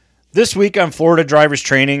This week on Florida Drivers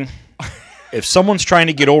Training, if someone's trying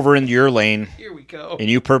to get over into your lane, here we go, and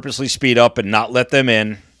you purposely speed up and not let them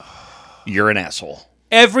in, you're an asshole.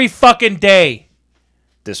 Every fucking day.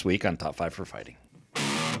 This week on Top 5 for Fighting.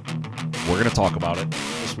 We're going to talk about it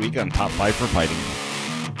this week on Top 5 for Fighting.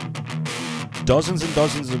 Dozens and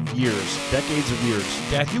dozens of years, decades of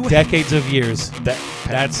years. Decades of years.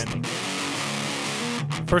 That's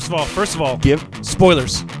First of all, give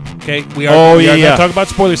spoilers. Okay, we are going to talk about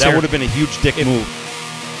spoilers That here. would have been a huge dick move.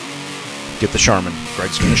 Get the Charmin.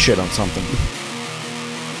 Greg's going to shit on something.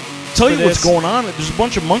 Tell you what's going on. There's a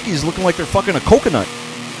bunch of monkeys looking like they're fucking a coconut.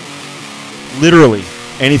 Literally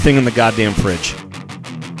anything in the goddamn fridge.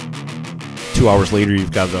 2 hours later,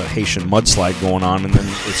 you've got a Haitian mudslide going on, and then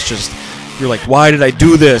it's just, you're like, why did I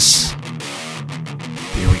do this?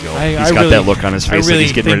 Here we go. He's got that look on his face like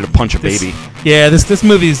he's getting ready to punch a baby. Yeah, this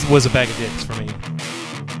movie was a bag of dicks for me.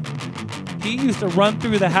 He used to run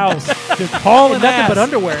through the house just hauling ass. Nothing but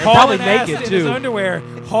underwear. And probably naked, in too. his underwear,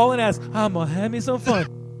 hauling ass. I'm going to have me some fun.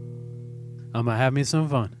 I'm going to have me some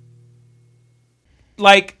fun.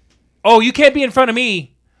 Like, oh, you can't be in front of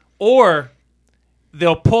me. Or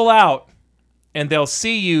they'll pull out and they'll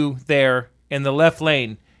see you there in the left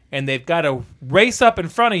lane and they've got to race up in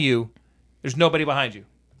front of you. There's nobody behind you.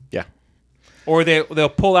 Yeah. Or they'll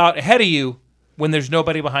pull out ahead of you when there's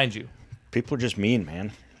nobody behind you. People are just mean,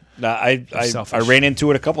 man. I selfish. ran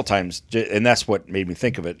into it a couple times, and that's what made me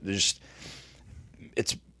think of it. It's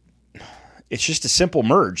just a simple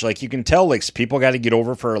merge. Like, you can tell, like, people got to get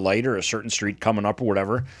over for a light or a certain street coming up or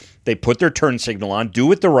whatever. They put their turn signal on,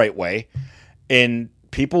 do it the right way, and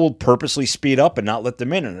people will purposely speed up and not let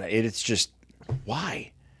them in. And it's just,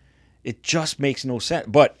 why? It just makes no sense.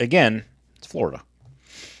 But, again, it's Florida.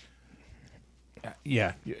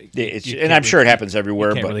 Yeah. And I'm sure it happens everywhere.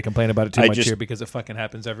 You can't but really complain about it too much here because it fucking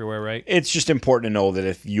happens everywhere, right? It's just important to know that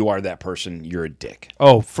if you are that person, you're a dick.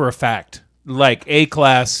 Oh, for a fact. Like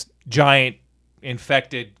A-class, giant,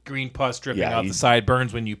 infected, green pus dripping out the side,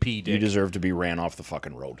 burns when you pee, dick. You deserve to be ran off the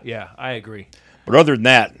fucking road. Yeah, I agree. But other than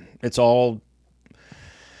that, it's all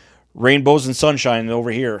rainbows and sunshine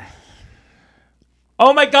over here.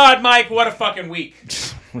 Oh my God, Mike, what a fucking week.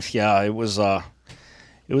 Yeah, it was a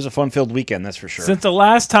fun-filled weekend, that's for sure. Since the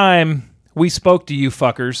last time we spoke to you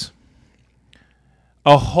fuckers,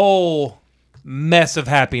 a whole mess of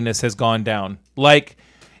happiness has gone down. Like,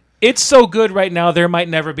 it's so good right now, there might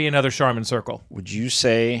never be another Charmin Circle. Would you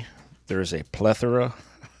say there's a plethora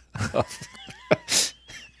of...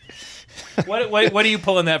 What are you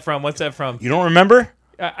pulling that from? What's that from? You don't remember?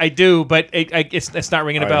 I do, but it's not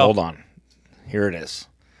ringing a bell. Hold on. Here it is.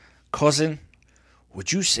 Cousin,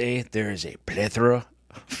 would you say there is a plethora?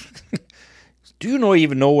 Do you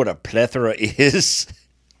even know what a plethora is?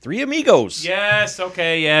 Three amigos. Yes,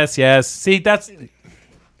 okay, yes. See, that's...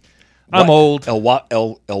 I'm old. El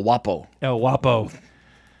Guapo. El Guapo.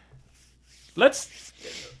 Let's...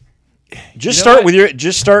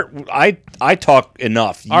 I talk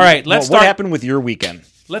enough. All right, what happened with your weekend?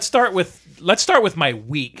 Let's start with my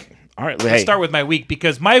week. All right, let's start with my week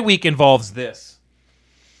because my week involves this.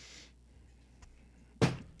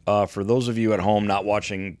 For those of you at home not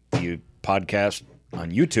watching the podcast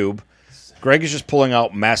on YouTube, Greg is just pulling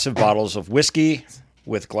out massive bottles of whiskey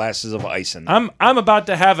with glasses of ice in them. I'm about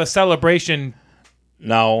to have a celebration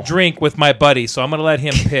drink with my buddy, so I'm going to let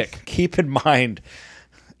him pick. Keep in mind,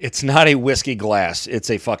 it's not a whiskey glass. It's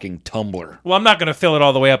a fucking tumbler. Well, I'm not going to fill it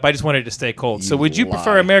all the way up. I just wanted it to stay cold. So would you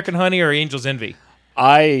prefer American Honey or Angel's Envy?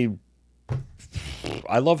 I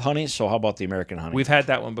love honey, so how about the American Honey? We've had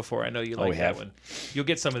that one before. I know you like that one. You'll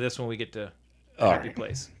get some of this when we get to Happy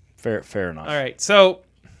Place. Fair enough. All right, so...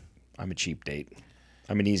 I'm a cheap date.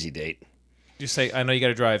 I'm an easy date. Just say, I know you got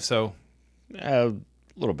to drive, so... A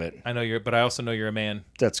little bit. I know but I also know you're a man.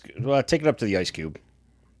 That's good. Well, take it up to the ice cube.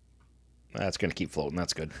 That's going to keep floating.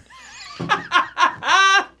 That's good. All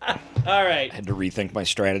right. I had to rethink my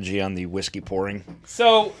strategy on the whiskey pouring.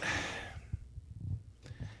 So,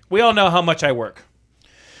 we all know how much I work.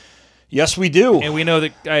 Yes, we do. And we know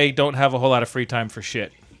that I don't have a whole lot of free time for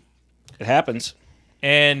shit. It happens.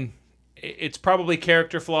 And it's probably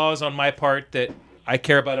character flaws on my part that I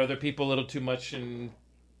care about other people a little too much and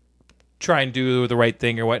try and do the right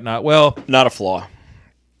thing or whatnot. Well, not a flaw.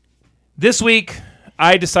 This week,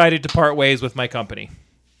 I decided to part ways with my company.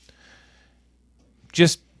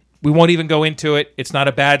 We won't even go into it. It's not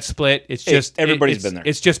a bad split. It's just... Everybody's been there.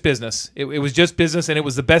 It's just business. It was just business, and it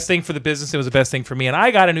was the best thing for the business. It was the best thing for me. And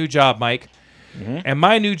I got a new job, Mike. Mm-hmm. And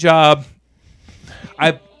my new job,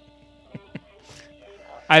 I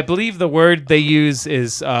believe the word they use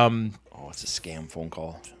is... it's a scam phone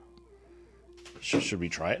call. Should we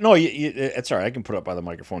try it? No, it's all right. I can put it up by the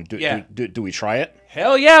microphone. Do we try it?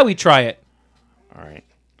 Hell yeah, we try it. All right.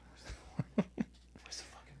 Where's the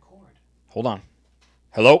fucking cord? Hold on.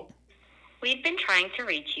 Hello? We've been trying to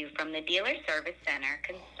reach you from the dealer service center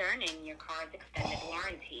concerning your car's extended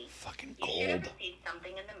warranty. Fucking You should have gold. received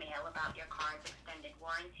something in the mail about your car's extended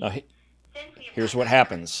warranty. Now, Since we have here's not what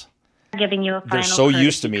happens. giving you a final They're so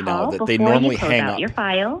used to courtesy me now call that they before normally you close hang out up. your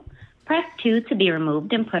file. Press 2 to be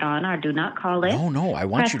removed and put on our do not call list. No, I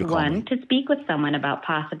want Press you to call 1 me. to speak with someone about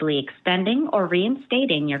possibly extending or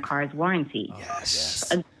reinstating your car's warranty.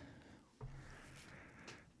 Yes.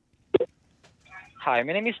 Hi,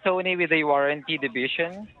 my name is Tony with the Warranty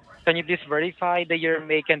Division. Can you please verify the year,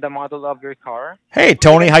 make, and the model of your car? Hey,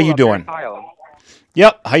 Tony, how you doing?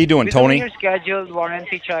 Yep, how you doing, We're doing Tony? your scheduled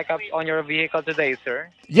warranty checkups on your vehicle today, sir.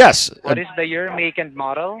 Yes. What is the year, make, and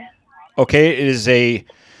model? Okay, it is a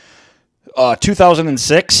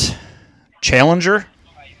 2006 Challenger.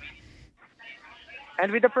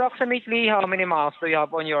 And with approximately how many miles do you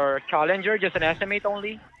have on your Challenger? Just an estimate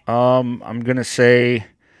only? I'm gonna say,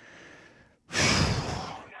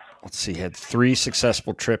 let's see, had 3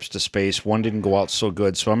 successful trips to space. One didn't go out so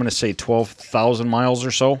good, so I'm gonna say 12,000 miles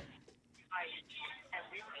or so.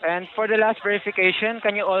 And for the last verification,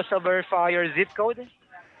 can you also verify your zip code?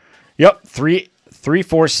 Yep,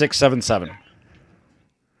 34677.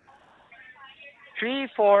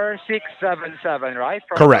 34677, right?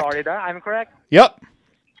 From Correct. Florida, I'm correct? Yep.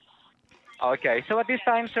 Okay, so at this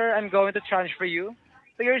time, sir, I'm going to transfer you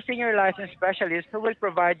to your senior license specialist who will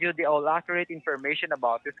provide you the all accurate information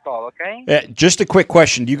about this call, okay? Just a quick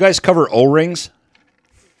question: do you guys cover O-rings?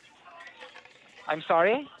 I'm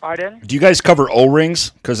sorry, pardon? Do you guys cover O-rings?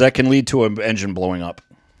 Because that can lead to an engine blowing up.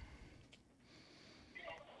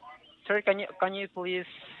 Sir, can you please...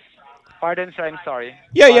 Pardon, sir, I'm sorry.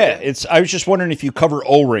 Yeah. Pardon? I was just wondering if you cover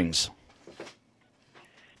O-rings.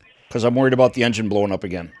 Because I'm worried about the engine blowing up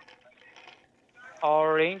again.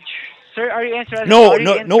 Orange. Sir, are you interested? No, are you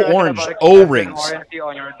no interested orange, about O-rings. warranty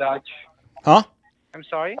on your Dodge? Huh? I'm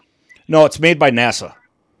sorry? No, it's made by NASA.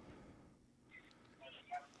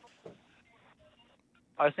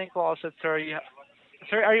 I think also, sir,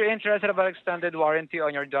 sir, are you interested about extended warranty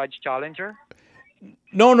on your Dodge Challenger?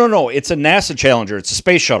 No. It's a NASA Challenger. It's a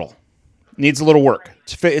space shuttle. Needs a little work.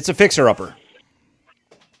 It's a fixer-upper.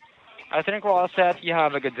 I think we're all set. You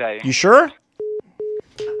have a good day. You sure?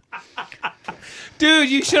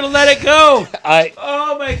 Dude, you should have let it go. I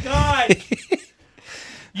Oh my god.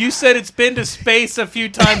 You said it's been to space a few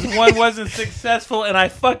times. One wasn't successful, and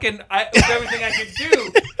it was everything I could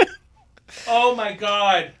do. Oh my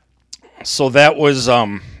god. So that was I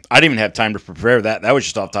didn't even have time to prepare that. That was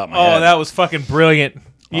just off the top of my head. Oh, that was fucking brilliant.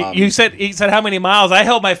 You said how many miles? I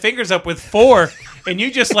held my fingers up with 4, and you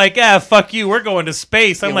just like, fuck you. We're going to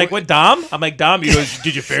space. I'm like, what, Dom? I'm like, Dom. He goes,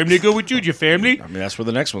 did your family go with you? Did your family? I mean, that's where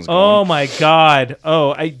the next one's going. Oh my god.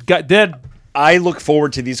 Oh, I got dead. I look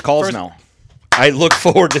forward to these calls now. I look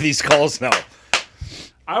forward to these calls now.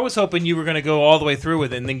 I was hoping you were going to go all the way through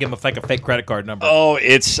with it and then give him like a fake credit card number. Oh,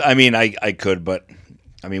 I could, but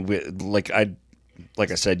I mean, like I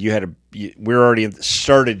said, we're already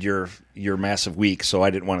started your massive week, so I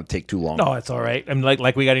didn't want to take too long. No, it's all right. I'm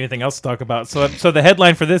like we got anything else to talk about. So the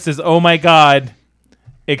headline for this is, oh my god,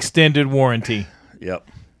 extended warranty. Yep.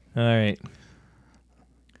 All right.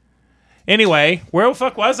 Anyway, where the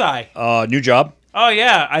fuck was I? New job. Oh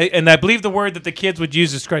yeah, I believe the word that the kids would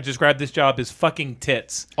use to describe this job is fucking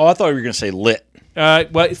tits. Oh, I thought you were gonna say lit.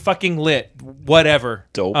 Fucking lit. Whatever.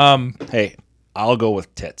 Dope. Hey, I'll go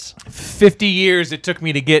with tits. 50 years it took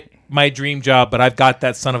me to get my dream job, but I've got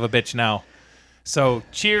that son of a bitch now. So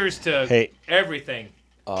cheers to everything.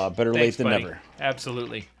 Better Thanks, late than buddy. never.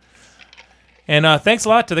 Absolutely. And thanks a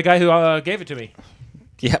lot to the guy who gave it to me.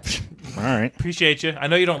 Yep. All right. Appreciate you. I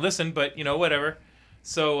know you don't listen, but whatever.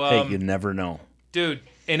 So Hey, you never know. dude,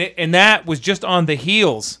 and that was just on the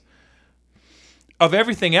heels of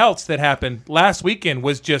everything else that happened last weekend.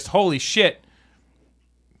 Was just holy shit.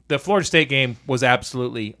 The Florida State game was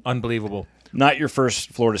absolutely unbelievable. Not your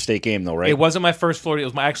first Florida State game, though, right? It wasn't my first Florida.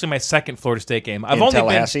 It was actually my second Florida State game. I've In only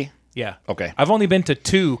Tallahassee? been, yeah. Okay. I've only been to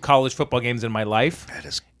 2 college football games in my life. That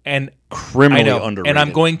is And criminally I know, underrated. and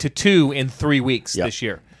I'm going to 2 in 3 weeks Yep. this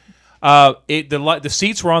year. The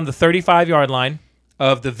seats were on the 35-yard line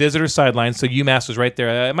of the visitor sideline, so UMass was right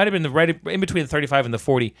there. It might have been right in between the 35 and the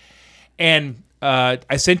 40. And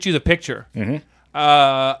I sent you the picture. Mm-hmm.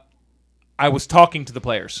 I was talking to the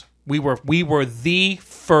players. We were the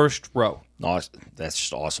first row. No, that's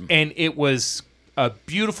just awesome. And it was a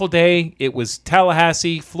beautiful day. It was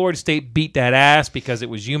Tallahassee. Florida State beat that ass because it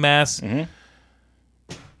was UMass. Mm-hmm.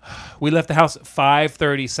 We left the house at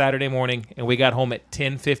 5:30 Saturday morning, and we got home at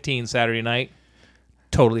 10:15 Saturday night.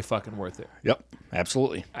 Totally fucking worth it. Yep,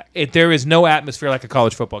 absolutely. There is no atmosphere like a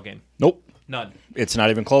college football game. Nope. None. It's not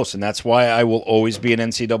even close, and that's why I will always be an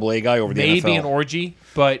NCAA guy over the NFL. Maybe an orgy,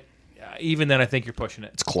 but even then I think you're pushing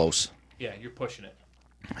it. It's close. Yeah, you're pushing it.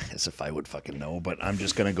 As if I would fucking know, but I'm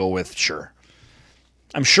just going to go with sure.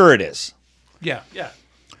 I'm sure it is. Yeah.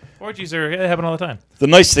 Orgies are happen all the time. The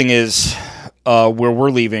nice thing is where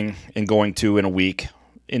we're leaving and going to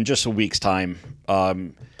in just a week's time,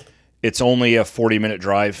 it's only a 40-minute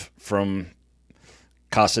drive from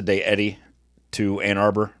Casa de Eddie to Ann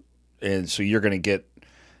Arbor, and so you're going to get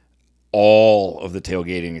all of the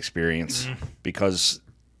tailgating experience because,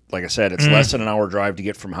 like I said, it's less than an hour drive to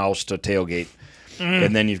get from house to tailgate,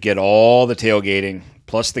 and then you get all the tailgating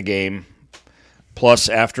plus the game, plus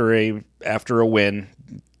after a win,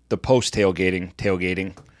 the post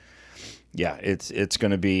tailgating. Yeah, it's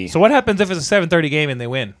going to be. So what happens if it's a 7:30 game and they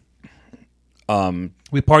win?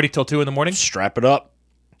 We party till 2 a.m. Strap it up.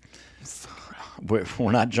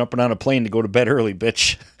 We're not jumping on a plane to go to bed early,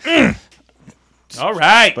 bitch. All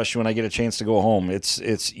right. Especially when I get a chance to go home.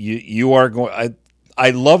 It's you are going.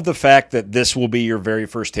 I love the fact that this will be your very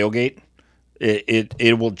first tailgate.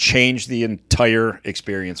 It will change the entire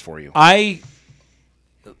experience for you.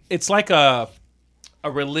 It's like a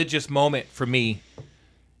religious moment for me,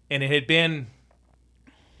 and it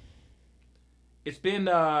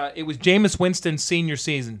was Jameis Winston's senior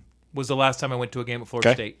season was the last time I went to a game at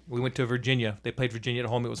Florida State. We went to Virginia. They played Virginia at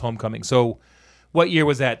home. It was homecoming. So what year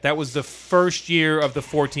was that? That was the first year of the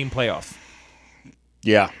 4-team playoff.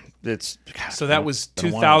 Yeah. So that was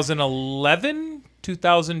 2011,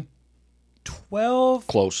 2012?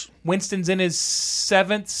 Close. Winston's in his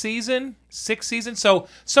 6th season, so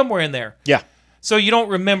somewhere in there. Yeah. So you don't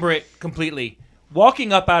remember it completely.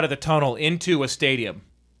 Walking up out of the tunnel into a stadium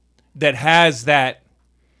that has that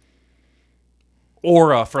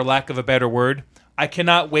aura, for lack of a better word, I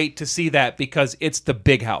cannot wait to see that because it's the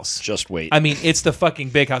big house. Just wait. I mean, it's the fucking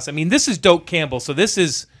big house. I mean, this is Doak Campbell, so this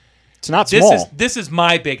is... It's not small. This is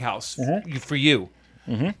my big house for you.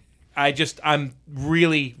 Mm-hmm. I'm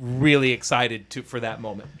really, really excited for that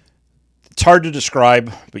moment. It's hard to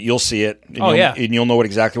describe, but you'll see it. And and you'll know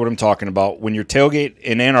exactly what I'm talking about. When you're tailgate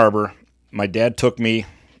in Ann Arbor, my dad took me.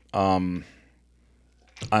 I'm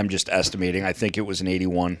just estimating. I think it was an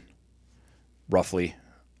 81, roughly.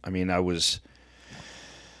 I mean, I want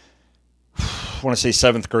to say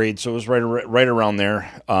 7th grade, so it was right around there.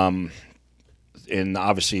 And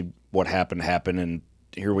obviously, what happened, and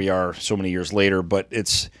here we are so many years later. But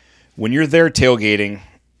it's when you're there tailgating,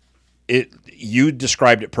 you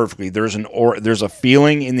described it perfectly. There's a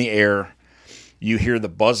feeling in the air. You hear the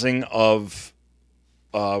buzzing of.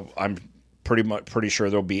 I'm pretty sure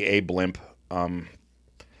there'll be a blimp.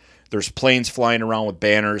 There's planes flying around with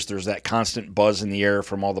banners. There's that constant buzz in the air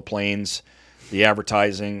from all the planes, the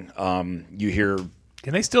advertising. You hear.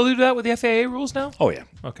 Can they still do that with the FAA rules now? Oh yeah.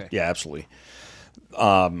 Okay. Yeah, absolutely.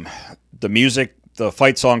 The music, the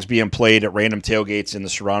fight songs being played at random tailgates in the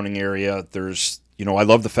surrounding area. There's, I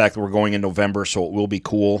love the fact that we're going in November, so it will be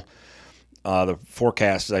cool. The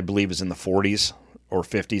forecast, I believe, is in the 40s or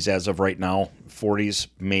 50s as of right now. 40s,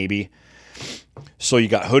 maybe. So you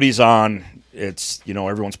got hoodies on. It's,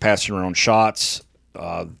 everyone's passing around shots.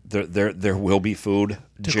 There will be food.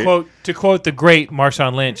 To quote the great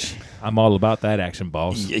Marshawn Lynch, I'm all about that action,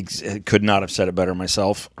 boss. Could not have said it better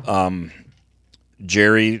myself.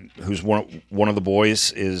 Jerry, who's one of the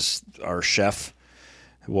boys, is our chef.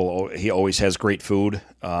 He always has great food.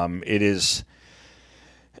 It's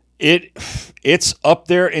up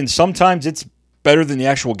there, and sometimes it's better than the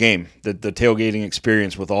actual game. The tailgating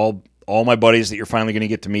experience with all my buddies that you're finally going to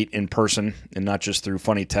get to meet in person and not just through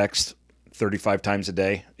funny text 35 times a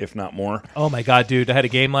day, if not more. Oh my God, dude! I had a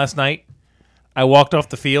game last night. I walked off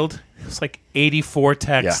the field. It was like 84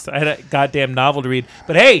 texts. Yeah. I had a goddamn novel to read.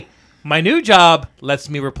 But hey, my new job lets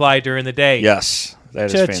me reply during the day. Yes, that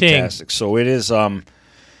is Cha-ching. Fantastic. So it is. I'm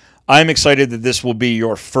excited that this will be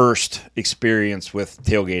your first experience with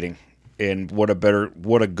tailgating, and what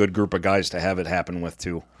a good group of guys to have it happen with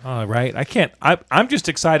too. All right, I'm just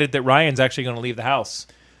excited that Ryan's actually going to leave the house.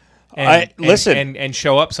 And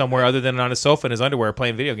show up somewhere other than on a sofa in his underwear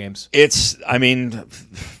playing video games.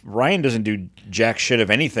 Ryan doesn't do jack shit of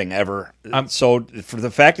anything ever. So for the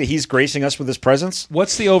fact that he's gracing us with his presence.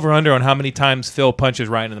 What's the over-under on how many times Phil punches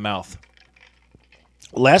Ryan in the mouth?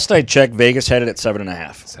 Last I checked, Vegas had it at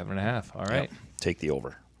 7.5. 7.5. All right. Yep. Take the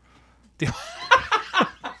over.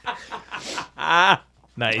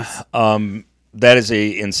 Nice. That is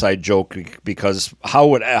a inside joke because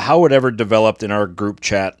how it ever developed in our group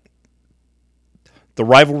chat, The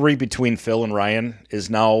rivalry between Phil and Ryan is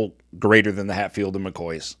now greater than the Hatfield and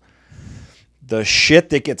McCoys. The shit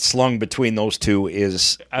that gets slung between those two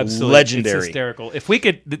is Absolutely. legendary. It's hysterical. If we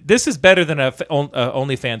could, this is better than a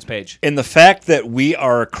OnlyFans page. And the fact that we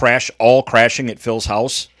are all crashing at Phil's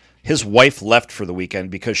house, his wife left for the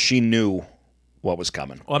weekend because she knew what was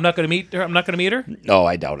coming. Well, I'm not going to meet her. I'm not going to meet her. No,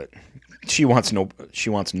 I doubt it. She wants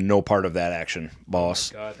no part of that action,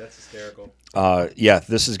 boss. God, that's hysterical. Yeah,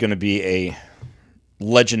 this is going to be a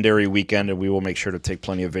legendary weekend, and we will make sure to take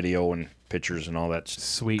plenty of video and pictures and all that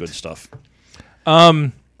Sweet. good stuff.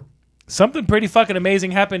 Something pretty fucking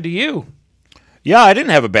amazing happened to you. Yeah, I didn't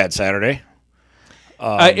have a bad Saturday.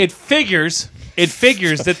 It figures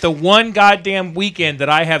that the one goddamn weekend that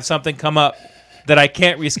I have something come up that I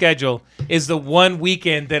can't reschedule is the one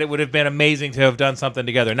weekend that it would have been amazing to have done something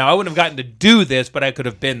together. Now, I wouldn't have gotten to do this, but I could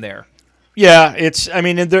have been there. Yeah,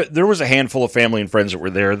 there was a handful of family and friends that were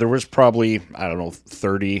there. There was probably,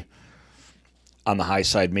 30 on the high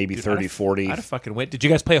side, maybe 30, 40. I'd have fucking went. Did you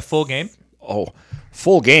guys play a full game? Oh,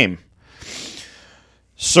 full game.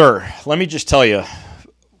 Sir, let me just tell you,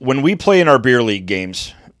 when we play in our beer league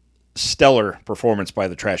games, stellar performance by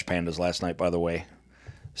the Trash Pandas last night, by the way.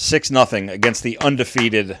 6-0 against the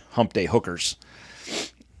undefeated Hump Day Hookers.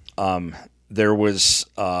 There was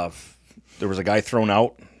a guy thrown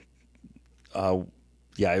out.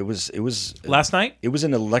 It was Last night? It was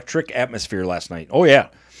an electric atmosphere last night. Oh yeah,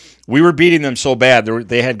 we were beating them so bad.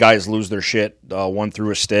 They had guys lose their shit. One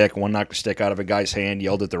threw a stick. One knocked a stick out of a guy's hand.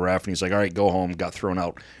 Yelled at the ref, and he's like, "All right, go home." Got thrown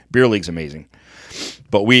out. Beer league's amazing,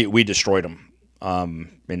 but we destroyed them, and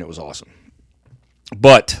it was awesome.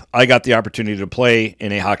 But I got the opportunity to play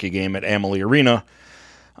in a hockey game at Amalie Arena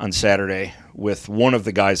on Saturday with one of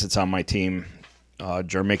the guys that's on my team,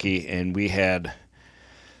 Jarmicki, and we had.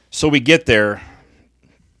 So we get there.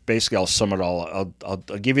 Basically, I'll sum it all. I'll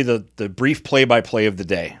give you the brief play-by-play of the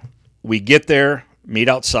day. We get there, meet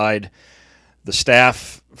outside. The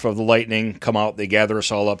staff for the Lightning come out. They gather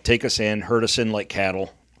us all up, take us in, herd us in like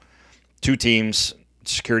cattle. 2 teams.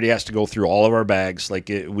 Security has to go through all of our bags.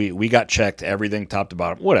 We got checked, everything top to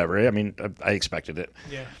bottom. Whatever. I mean, I expected it.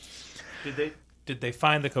 Yeah. Did they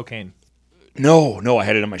find the cocaine? No, I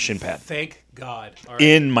had it in my shin pad. Thank God. All right.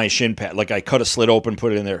 In my shin pad. Like I cut a slit open,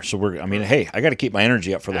 put it in there. So hey, I got to keep my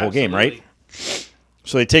energy up for the whole game, right?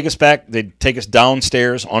 So they take us back. They take us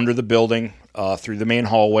downstairs under the building, through the main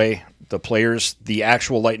hallway. The players, the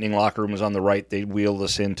actual Lightning locker room was on the right. They wheeled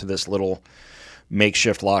us into this little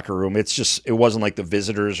makeshift locker room. It wasn't like the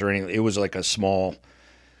visitors or anything. It was like a small,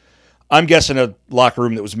 I'm guessing a locker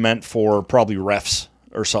room that was meant for probably refs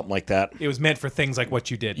or something like that. It was meant for things like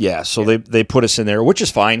what you did. Yeah, so they put us in there, which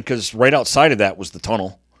is fine because right outside of that was the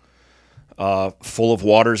tunnel, full of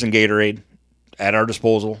waters and Gatorade at our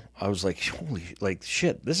disposal. I was like, holy,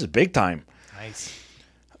 shit, this is big time. Nice.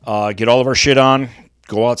 Get all of our shit on,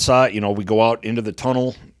 go outside. We go out into the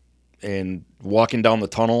tunnel, and walking down the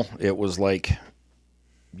tunnel, it was like,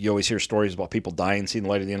 you always hear stories about people dying, seeing the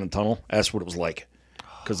light at the end of the tunnel. That's what it was like.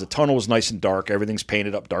 Because the tunnel was nice and dark. Everything's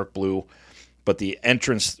painted up dark blue. But the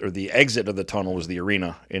entrance or the exit of the tunnel was the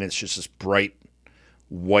arena, and it's just this bright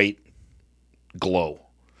white glow.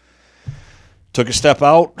 Took a step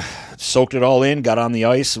out, soaked it all in, got on the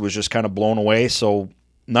ice. It was just kind of blown away. So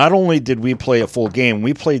not only did we play a full game,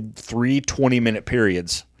 we played 3 20-minute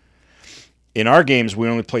periods. In our games, we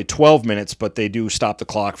only play 12 minutes, but they do stop the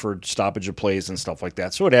clock for stoppage of plays and stuff like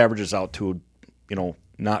that. So it averages out to,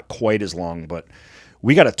 not quite as long, but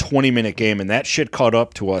we got a 20-minute game, and that shit caught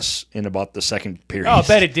up to us in about the second period. Oh, I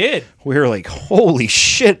bet it did. We were like, holy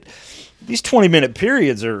shit, these 20-minute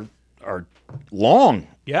periods are long.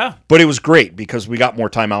 Yeah. But it was great because we got more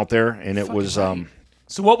time out there, and it was So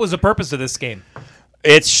what was the purpose of this game?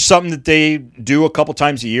 It's something that they do a couple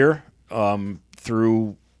times a year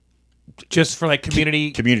through just for like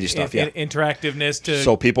community stuff, yeah. Interactiveness to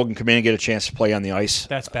so people can come in and get a chance to play on the ice.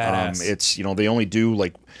 That's badass. It's they only do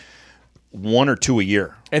like 1 or 2 a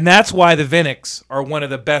year. And that's why the Vinicks are one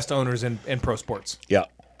of the best owners in pro sports. Yeah.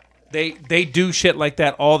 They do shit like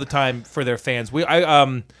that all the time for their fans.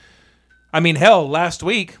 Hell, last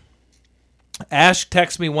week Ash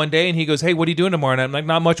texted me one day and he goes, "Hey, what are you doing tomorrow?" And I'm like,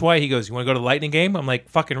 "Not much." Why? He goes, "You want to go to the Lightning game?" I'm like,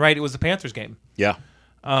 "Fucking right, it was the Panthers game." Yeah.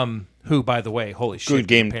 Who, by the way, holy shit. Good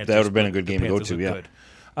game. That would have been a good game to go to, yeah. Good.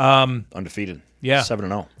 Undefeated. Yeah.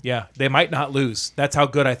 7-0. Yeah. They might not lose. That's how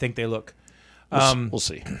good I think they look. We'll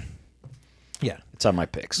see. Yeah. It's on my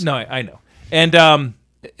picks. No, I know. And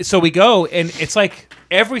so we go, and it's like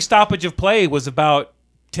every stoppage of play was about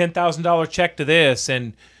 $10,000 check to this,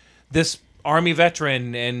 and this Army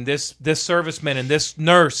veteran, and this serviceman, and this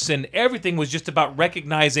nurse, and everything was just about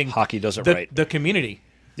recognizing hockey does it right. The community.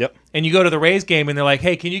 Yep. And you go to the Rays game, and they're like,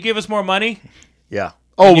 "Hey, can you give us more money?" Yeah.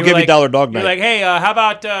 Oh, And we'll you were give you $1 dog You're night. like, "Hey, how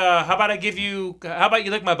about I give you? How about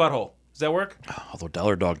you lick my butthole? Does that work?" Although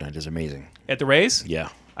 $1 dog night is amazing. At the Rays? Yeah.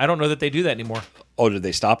 I don't know that they do that anymore. Oh, did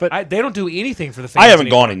they stop it? They don't do anything for the fans. I haven't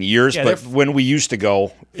anymore. gone in years, Yeah, but they're when we used to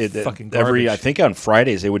go, fucking every garbage. I think on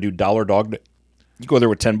Fridays they would do $1 dog. You go there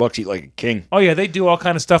with $10, eat like a king. Oh yeah, they do all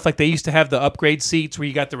kind of stuff. Like they used to have the upgrade seats where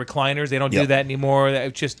you got the recliners. They don't do Yep. that anymore.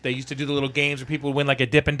 They used to do the little games where people would win like a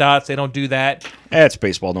Dippin' Dots. They don't do that. It's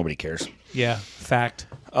baseball. Nobody cares. Yeah, fact.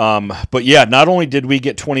 But yeah, not only did we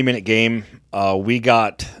get 20-minute game, we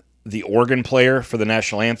got the organ player for the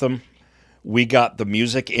national anthem. We got the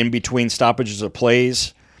music in between stoppages of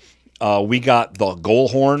plays. We got the goal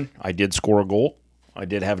horn. I did score a goal. I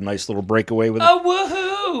did have a nice little breakaway with Oh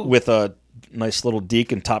woohoo! with a nice little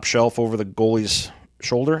deke and top shelf over the goalie's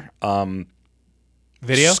shoulder.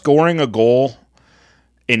 Video. Scoring a goal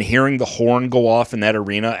and hearing the horn go off in that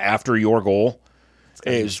arena after your goal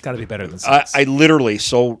It's got to be better than I sex. literally,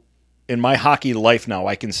 so in my hockey life now,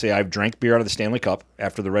 I can say I've drank beer out of the Stanley Cup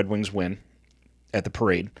after the Red Wings win at the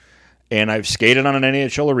parade, and I've skated on an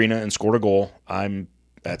NHL arena and scored a goal.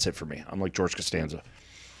 That's it for me. I'm like George Costanza.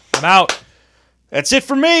 I'm out. That's it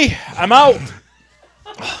for me. I'm out.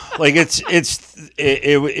 Like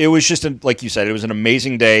it was just like you said, it was an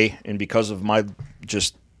amazing day, and because of my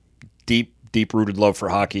just deep rooted love for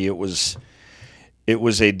hockey, it was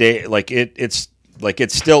a day it's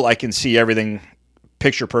still I can see everything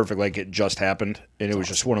picture perfect like it just happened, and it was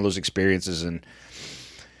just one of those experiences, and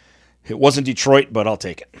it wasn't Detroit, but I'll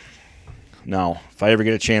take it. Now, if I ever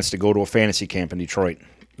get a chance to go to a fantasy camp in Detroit,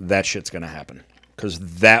 that shit's going to happen, because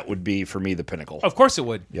that would be, for me, the pinnacle. Of course it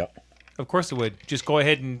would. Yep. Of course it would. Just go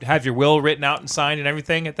ahead and have your will written out and signed and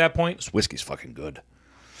everything at that point. This whiskey's fucking good.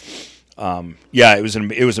 Yeah, it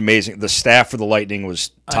was amazing. The staff for the Lightning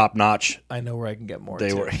was top notch. I know where I can get more. They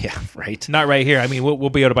too. were, yeah, right. Not right here. I mean, we'll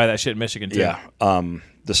be able to buy that shit in Michigan too. Yeah.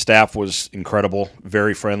 The staff was incredible,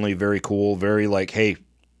 very friendly, very cool, very like, hey,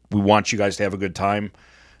 we want you guys to have a good time.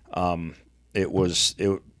 It was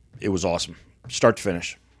awesome, start to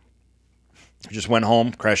finish. Just went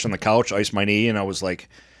home, crashed on the couch, iced my knee, and I was like,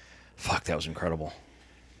 fuck, that was incredible.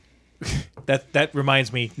 That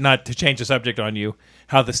reminds me, not to change the subject on you,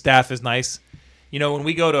 how the staff is nice. You know, when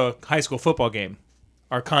we go to a high school football game,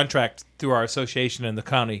 our contract through our association in the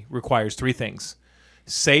county requires 3 things: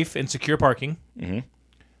 safe and secure parking,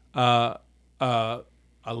 a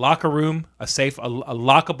locker room, a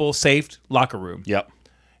lockable, safe locker room. Yep.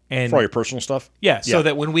 And For all your personal stuff? yeah, so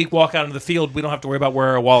that when we walk out into the field, we don't have to worry about where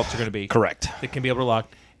our wallets are going to be. Correct. That can be able to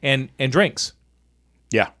lock. And drinks.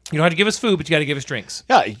 Yeah. You don't have to give us food, but you got to give us drinks.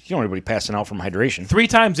 Yeah, you don't want anybody passing out from hydration. 3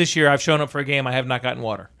 times this year I've shown up for a game, I have not gotten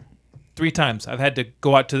water. 3 times I've had to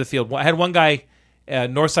go out to the field. I had one guy,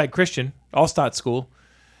 Northside Christian, Allstott School.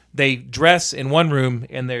 They dress in one room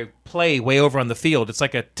and they play way over on the field. It's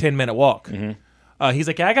like a 10-minute walk. Mm-hmm. He's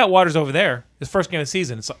like, yeah, I got waters over there. His first game of the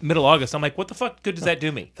season. It's middle August. I'm like, what the fuck good does that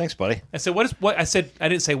do me? Thanks, buddy. I said, what? I said, I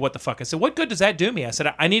didn't say what the fuck. I said, what good does that do me? I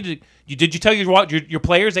said, I need to. Did you tell your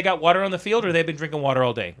players they got water on the field, or they've been drinking water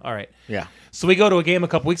all day? All right. Yeah. So we go to a game a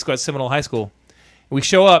couple weeks ago at Seminole High School. We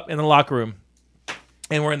show up in the locker room,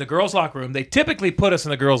 and we're in the girls' locker room. They typically put us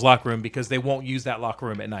in the girls' locker room because they won't use that locker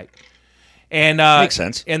room at night. And Makes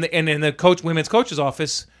sense. And in the women's coach's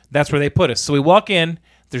office, that's where they put us. So we walk in.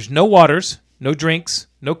 There's no waters, no drinks,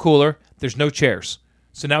 no cooler. There's no chairs.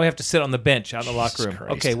 So now we have to sit on the bench out in the locker room.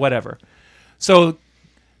 Christ. Okay, whatever. So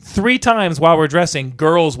 3 times while we're dressing,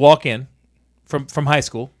 girls walk in from high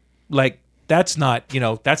school. Like, that's not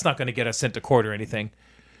going to get us sent to court or anything.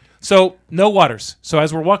 So no waters. So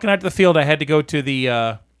as we're walking out to the field, I had to go to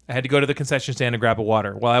the concession stand and grab a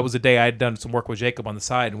water. Well, that was the day I had done some work with Jacob on the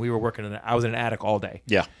side, and we were I was in an attic all day.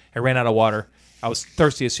 Yeah. I ran out of water. I was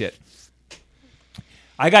thirsty as shit.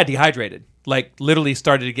 I got dehydrated. Like, literally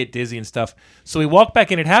started to get dizzy and stuff. So we walked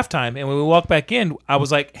back in at halftime, and when we walked back in, I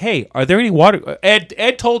was like, hey, are there any water?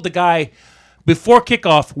 Ed told the guy before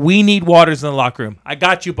kickoff, we need waters in the locker room. I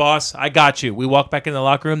got you, boss. I got you. We walk back in the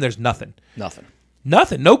locker room. There's nothing.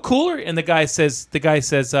 Nothing. No cooler. And the guy says,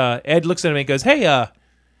 Ed looks at him and goes, hey,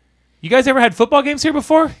 you guys ever had football games here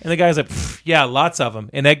before? And the guy's like, yeah, lots of them.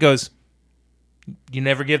 And Ed goes, you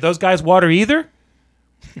never give those guys water either?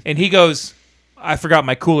 And he goes, I forgot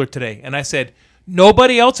my cooler today. And I said,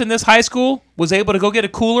 nobody else in this high school was able to go get a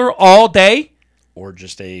cooler all day? Or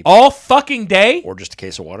just all fucking day? Or just a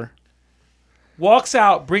case of water? Walks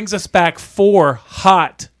out, brings us back 4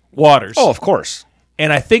 hot waters. Oh, of course.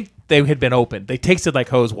 And I think they had been opened. They tasted like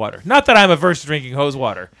hose water. Not that I'm averse to drinking hose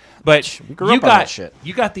water, but We grew up on that shit.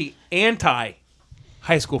 you got the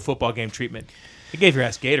anti-high school football game treatment. They gave your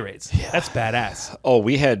ass Gatorades. That's badass. Oh,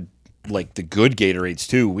 we had like the good Gatorades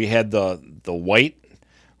too. We had the white,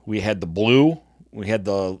 we had the blue, we had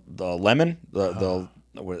the lemon, the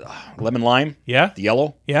lemon lime, Yeah? the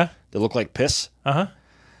yellow. Yeah? They look like piss.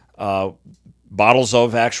 Uh-huh. Bottles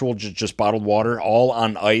of actual just bottled water, all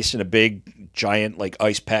on ice in a big giant like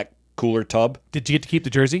ice pack cooler tub. Did you get to keep the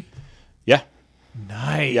jersey? Yeah.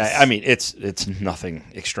 Nice. Yeah, I mean it's nothing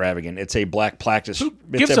extravagant. It's a black practice.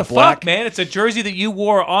 Gives a fuck, man. It's a jersey that you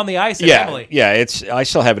wore on the ice at Yeah, Emily. yeah. I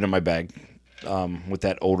still have it in my bag, with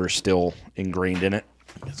that odor still ingrained in it.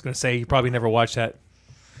 I was going to say, you probably never watched that.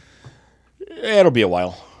 It'll be a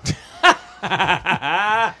while.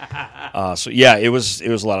 So yeah, it was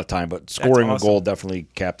a lot of time, but scoring awesome. a goal definitely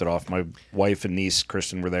capped it off. My wife and niece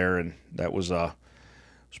Kristen were there, and that was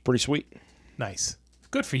pretty sweet. Nice.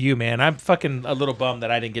 Good for you, man. I'm fucking a little bummed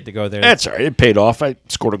that I didn't get to go there. That's all right. It paid off. I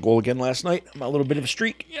scored a goal again last night. I'm on a little bit of a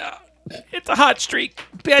streak. Yeah. It's a hot streak,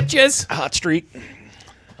 bitches. Hot streak.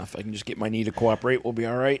 If I can just get my knee to cooperate, we'll be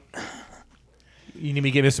all right. You need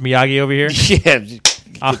me to get Mr. Miyagi over here? Yeah,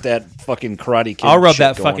 get that fucking Karate Kid. I'll rub shit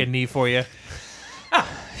that going. fucking knee for you. No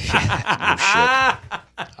shit.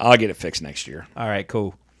 I'll get it fixed next year. All right,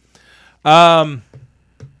 cool. What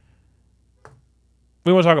do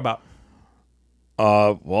you want to talk about?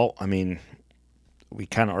 Well, I mean, we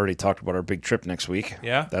kind of already talked about our big trip next week.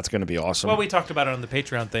 Yeah? That's going to be awesome. Well, we talked about it on the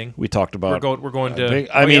Patreon thing. We talked about. We're going to. big,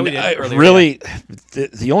 oh, I yeah, mean, we did earlier, really,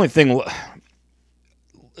 the only thing,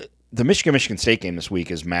 the Michigan State game this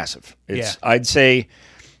week is massive. It's, Yeah. I'd say,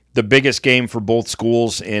 the biggest game for both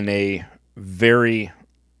schools in a very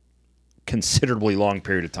considerably long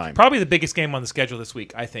period of time. Probably the biggest game on the schedule this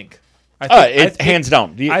week, I think. Hands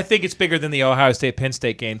down. I think it's bigger than the Ohio State-Penn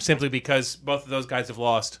State game, simply because both of those guys have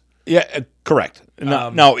lost. Yeah, correct.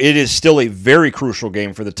 Now, it is still a very crucial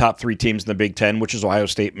game for the top three teams in the Big Ten, which is Ohio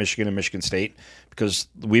State, Michigan, and Michigan State, because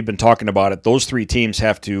we've been talking about it. Those three teams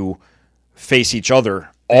have to face each other.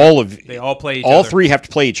 They all play each other. All three have to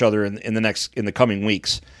play each other in the coming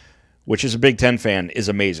weeks, which as a Big Ten fan is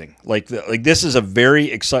amazing. Like this is a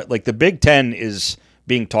very exciting. Like the Big Ten is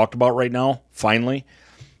being talked about right now, finally,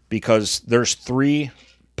 because there's three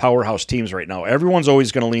powerhouse teams right now. Everyone's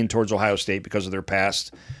always going to lean towards Ohio State because of their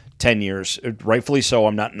past 10 years. Rightfully so.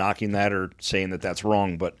 I'm not knocking that or saying that that's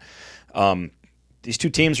wrong, but these two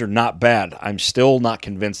teams are not bad. I'm still not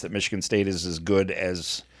convinced that Michigan State is as good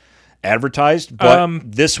as advertised, but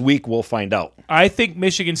this week we'll find out. I think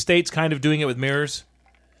Michigan State's kind of doing it with mirrors.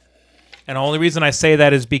 And the only reason I say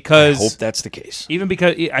that is because... I hope that's the case. Even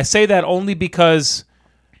because... I say that only because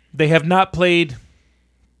they have not played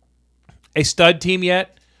a stud team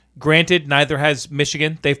yet. Granted, neither has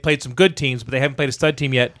Michigan. They've played some good teams, but they haven't played a stud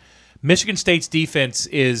team yet. Michigan State's defense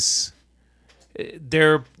is...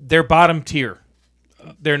 They're bottom tier.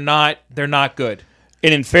 They're not good.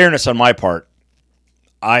 And in fairness on my part,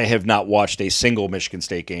 I have not watched a single Michigan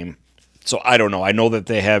State game, so I don't know. I know that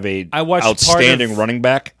they have a outstanding running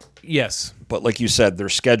back. Yes, but like you said, their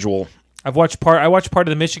schedule. I watched part of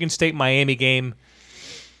the Michigan State Miami game.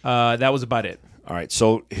 That was about it. All right,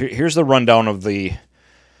 so here's the rundown of the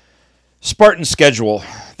Spartan schedule.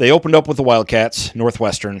 They opened up with the Wildcats,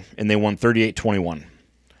 Northwestern, and they won 38-21.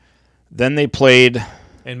 Then they played...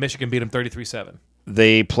 And Michigan beat them 33-7.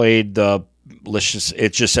 They played the...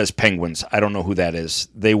 It just says Penguins. I don't know who that is.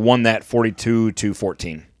 They won that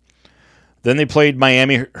 42-14. Then they played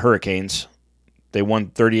Miami Hurricanes. They won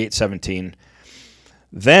 38-17.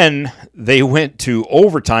 Then they went to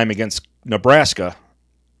overtime against Nebraska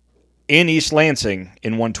in East Lansing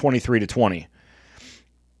and won 23-20.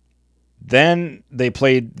 Then they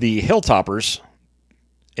played the Hilltoppers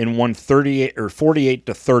and won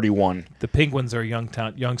 48-31. The Penguins are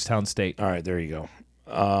Youngstown State. All right, there you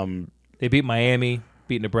go. They beat Miami,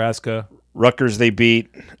 beat Nebraska. Rutgers they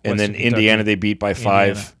beat, and then Kentucky. Indiana they beat by 5.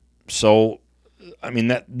 Indiana. So, I mean,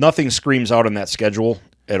 that nothing screams out on that schedule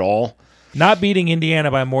at all. Not beating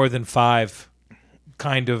Indiana by more than 5,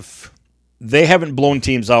 kind of. They haven't blown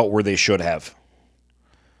teams out where they should have.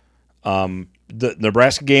 The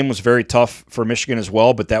Nebraska game was very tough for Michigan as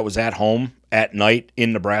well, but that was at home, at night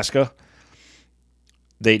in Nebraska.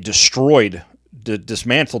 They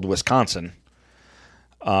dismantled Wisconsin.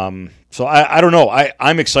 So I don't know.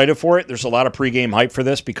 I'm excited for it. There's a lot of pregame hype for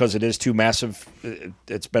this because it is too massive.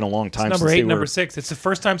 It's been a long time It's since number 8, they were... number 6. It's the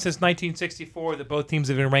first time since 1964 that both teams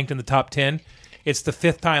have been ranked in the top 10. It's the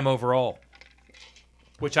 5th time overall,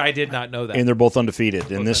 which I did not know that. And they're both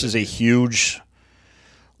undefeated. And this is a huge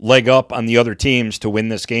leg up on the other teams to win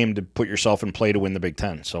this game to put yourself in play to win the Big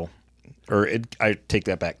Ten. I take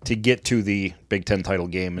that back, to get to the Big Ten title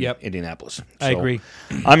game in Indianapolis. So I agree.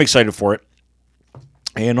 I'm excited for it.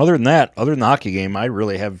 And other than the hockey game, I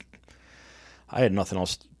had nothing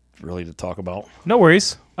else really to talk about. No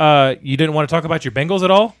worries. You didn't want to talk about your Bengals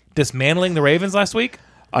at all? Dismantling the Ravens last week?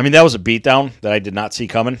 I mean, that was a beatdown that I did not see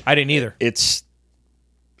coming. I didn't either. It's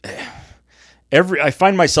I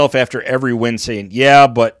find myself after every win saying, "Yeah,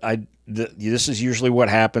 but this is usually what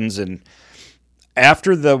happens." And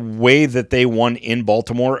after the way that they won in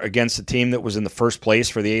Baltimore against a team that was in the first place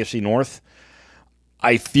for the AFC North,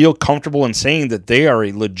 I feel comfortable in saying that they are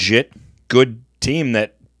a legit good team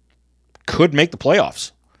that could make the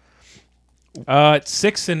playoffs. At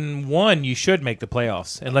 6-1, you should make the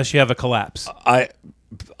playoffs unless you have a collapse.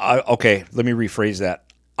 Okay, let me rephrase that.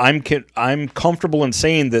 I'm comfortable in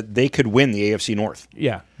saying that they could win the AFC North.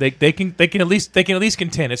 Yeah, they can at least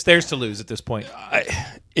contend. It's theirs to lose at this point.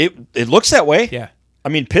 It looks that way. Yeah. I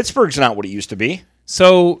mean, Pittsburgh's not what it used to be.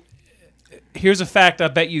 So here's a fact I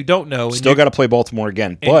bet you don't know. Still got to play Baltimore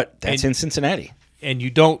again, but that's in Cincinnati. And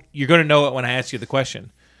you're going to know it when I ask you the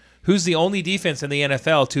question. Who's the only defense in the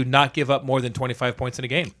NFL to not give up more than 25 points in a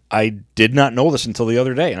game? I did not know this until the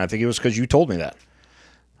other day, and I think it was because you told me that.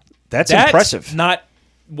 That's impressive. Not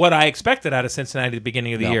what I expected out of Cincinnati at the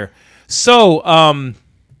beginning of the year. So,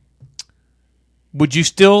 would you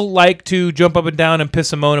still like to jump up and down and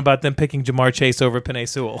piss and moan about them picking Jamar Chase over Penei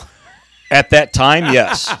Sewell? At that time,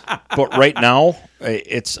 yes. But right now,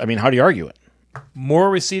 how do you argue it?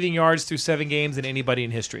 More receiving yards through 7 games than anybody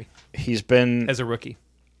in history. He's been as a rookie.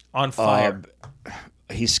 On fire.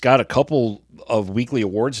 He's got a couple of weekly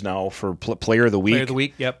awards now for Player of the Week. Player of the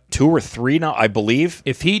Week, yep. 2 or 3 now, I believe.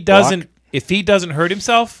 If he doesn't hurt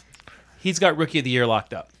himself, he's got Rookie of the Year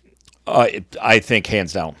locked up. I think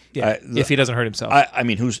hands down. Yeah, if he doesn't hurt himself. I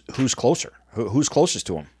mean, who's closer? Who's closest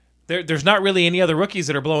to him? There's not really any other rookies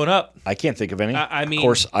that are blowing up. I can't think of any. I mean, of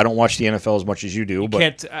course, I don't watch the NFL as much as you do.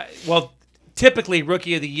 Typically,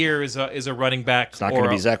 Rookie of the Year is a running back. It's not going to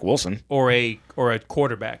be Zach Wilson or a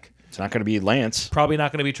quarterback. It's not going to be Lance. Probably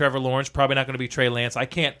not going to be Trevor Lawrence. Probably not going to be Trey Lance. I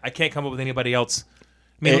can't come up with anybody else.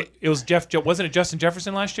 I mean, it was wasn't it Justin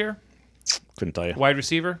Jefferson last year? Couldn't tell you. Wide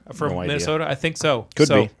receiver from Minnesota? I think so. Could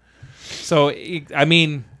be. So, I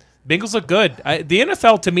mean, Bengals look good. The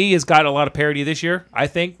NFL, to me, has got a lot of parity this year. I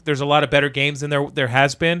think there's a lot of better games than there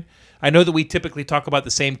has been. I know that we typically talk about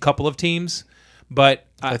the same couple of teams, but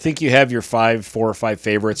I think you have your 4 or 5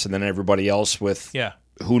 favorites, and then everybody else with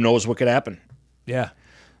who knows what could happen. Yeah.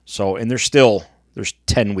 So, and there's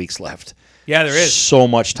 10 weeks left. Yeah, there is. So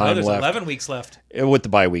much time there's left. 11 weeks left. With the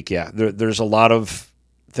bye week, yeah. There's a lot of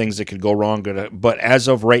things that could go wrong. But as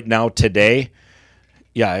of right now, today,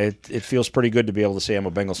 yeah, it feels pretty good to be able to say I'm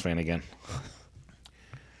a Bengals fan again.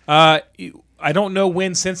 I don't know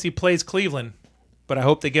when Cincy plays Cleveland, but I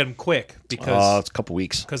hope they get them quick because it's a couple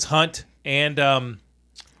weeks. Because Hunt and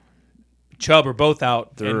Chubb are both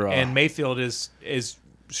out, and Mayfield is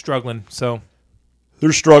struggling. So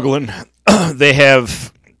they're struggling. They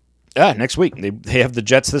have next week. They have the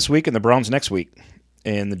Jets this week and the Browns next week,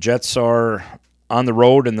 and the Jets are on the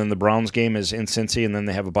road, and then the Browns game is in Cincy, and then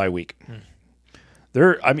they have a bye week.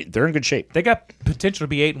 They're in good shape. They got potential to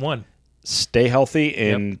be 8-1. Stay healthy,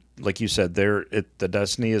 and like you said, the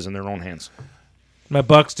destiny is in their own hands. My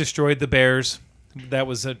Bucks destroyed the Bears. That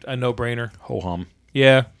was a no-brainer. Ho hum.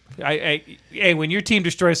 Yeah. Hey, when your team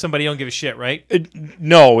destroys somebody, you don't give a shit, right?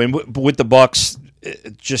 No, and with the Bucks,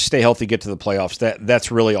 just stay healthy, get to the playoffs.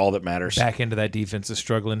 That's really all that matters. Back into that defense is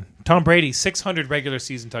struggling. Tom Brady, 600 regular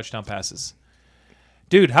season touchdown passes.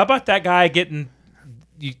 Dude, how about that guy getting?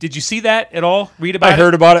 Did you see that at all? Read about it? I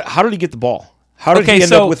heard about it. How did he get the ball? How did he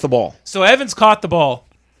end up with the ball? So Evans caught the ball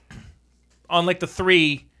on like the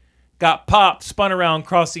 3, got popped, spun around,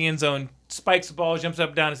 crossed the end zone, spikes the ball, jumps up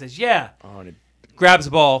and down, and says, "Yeah." Grabs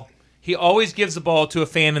the ball. He always gives the ball to a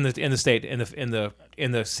fan in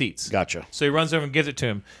the seats. Gotcha. So he runs over and gives it to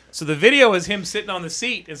him. So the video is him sitting on the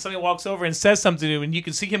seat, and somebody walks over and says something to him, and you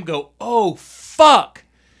can see him go, "Oh fuck!"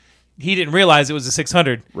 He didn't realize it was a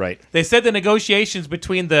 600. Right. They said the negotiations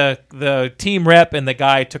between the team rep and the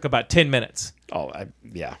guy took about 10 minutes.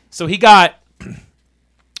 Yeah. So he got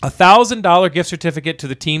a $1,000 gift certificate to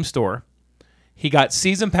the team store. He got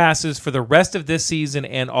season passes for the rest of this season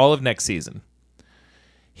and all of next season.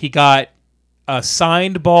 He got a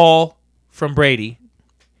signed ball from Brady.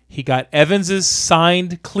 He got Evans's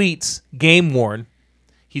signed cleats, game worn.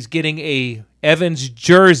 He's getting a Evans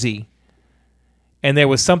jersey. And there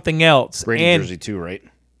was something else. Brady jersey too, right?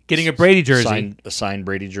 Getting a Brady jersey. A signed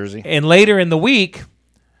Brady jersey. And later in the week,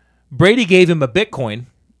 Brady gave him a Bitcoin.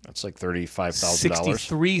 That's like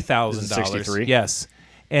 $35,000. $63,000. Yes.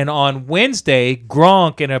 And on Wednesday,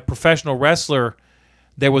 Gronk and a professional wrestler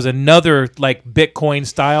there was another like Bitcoin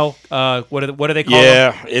style. What do they call them?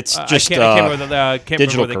 Yeah, it's just I can't remember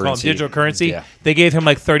digital what they call them. currency. Digital currency. Yeah. They gave him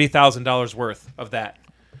like $30,000 worth of that.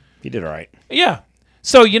 He did all right. Yeah.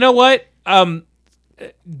 So you know what?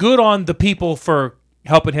 Good on the people for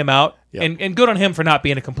helping him out, and good on him for not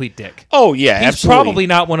being a complete dick. Oh yeah, He's absolutely. probably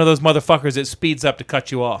not one of those motherfuckers that speeds up to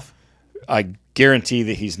cut you off. I guarantee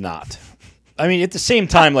that he's not. I mean, at the same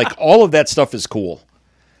time, like all of that stuff is cool,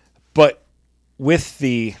 but with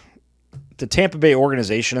the Tampa Bay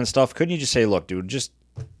organization and stuff, couldn't you just say, "Look, dude,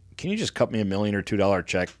 can you just cut me $1 million or $2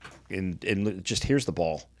 check and just here's the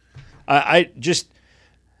ball."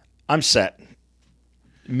 I'm set.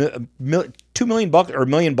 $2 million or $1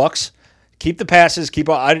 million. Keep the passes.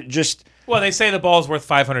 Well, they say the ball's worth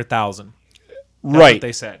 $500,000. Right. What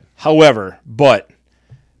they said. However,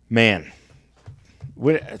 man,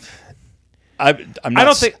 I'm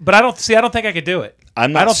not. I don't think I could do it.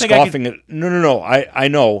 I'm not scoffing at. No. I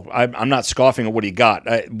know. I'm not scoffing at what he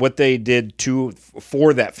got. What they did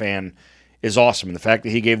for that fan is awesome, and the fact that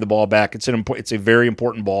he gave the ball back, it's a very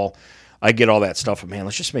important ball. I get all that stuff, but man,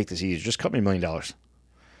 let's just make this easy. Just cut me $1 million.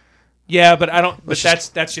 Yeah, but I don't. But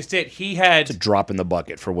that's just it. He had It's a drop in the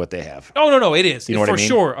bucket for what they have. Oh no, it is. You know what I mean?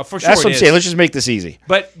 Sure. That's what I'm saying. Let's just make this easy.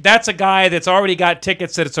 But that's a guy that's already got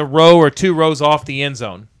tickets that it's a row or 2 rows off the end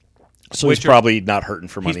zone. So he's probably not hurting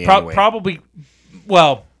for money anyway. Probably.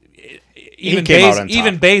 Well, even came out on top.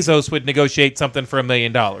 even Bezos would negotiate something for $1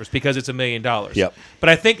 million because it's $1 million. Yep. But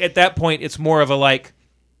I think at that point it's more of a like,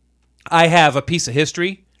 I have a piece of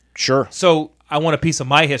history, Sure. so I want a piece of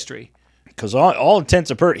my history. Because all intents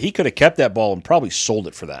and purposes, he could have kept that ball and probably sold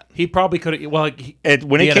it for that. He probably could have. Well,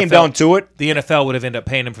 When it came down to it, the NFL would have ended up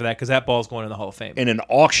paying him for that because that ball's going in the Hall of Fame. in an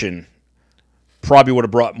auction, probably would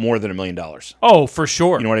have brought more than $1 million. Oh, for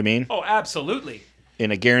sure. You know what I mean? Oh, absolutely.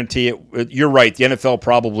 And I guarantee it. You're right. The NFL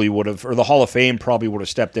probably would have, or the Hall of Fame probably would have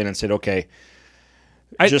stepped in and said, "Okay,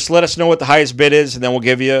 just let us know what the highest bid is, and then we'll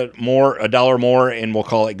give you $1 more, and we'll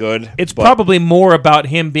call it good." It's probably more about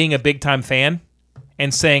him being a big time fan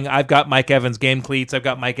and saying, "I've got Mike Evans game cleats, I've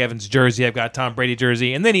got Mike Evans jersey, I've got Tom Brady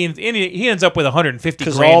jersey," and then he ends up with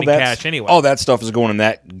 $150,000 in cash anyway. All that stuff is going in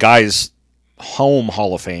that guy's home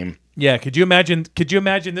Hall of Fame. Yeah, could you imagine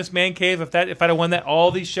this man cave if I'd have won that? All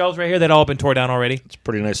these shelves right here, they'd all been torn down already. It's a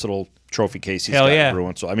pretty nice little trophy case he's Hell got yeah.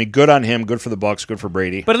 brewing. So I mean, good on him, good for the Bucks, good for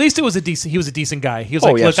Brady. But at least he was a decent guy. He was Oh,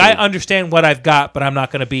 like, yeah, "Look, I absolutely. understand what I've got, but I'm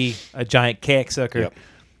not going to be a giant cake sucker." Yep.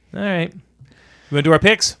 All right, you want to do our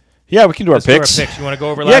picks? Yeah, we can do Let's our picks. do our picks. You want to go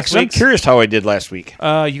over Yeah, last because I'm week? curious how I did last week.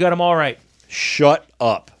 You got them all right. Shut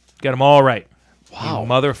up. Got them all right. Wow. You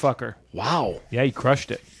motherfucker. Wow. Yeah, you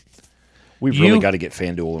crushed it. We've really got to get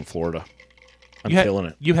FanDuel in Florida. I'm killing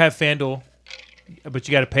it. You have FanDuel, but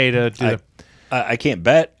you got to pay to do I can't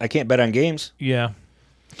bet. I can't bet on games. Yeah,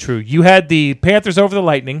 true. You had the Panthers over the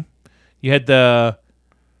Lightning. You had the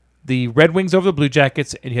Red Wings over the Blue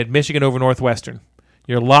Jackets, and you had Michigan over Northwestern.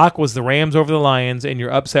 Your lock was the Rams over the Lions, and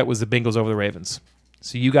your upset was the Bengals over the Ravens.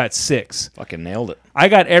 So you got 6. Fucking nailed it. I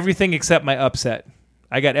got everything except my upset.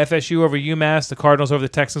 I got FSU over UMass. The Cardinals over the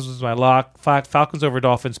Texans was my lock. Falcons over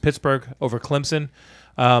Dolphins. Pittsburgh over Clemson.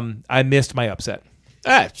 I missed my upset.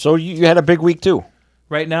 So you had a big week too.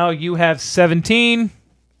 Right now you have 17.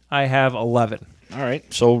 I have 11. All right.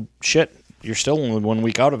 So shit, you're still only 1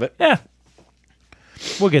 week out of it. Yeah.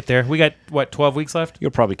 We'll get there. We got, 12 weeks left?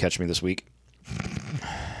 You'll probably catch me this week.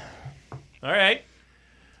 All right.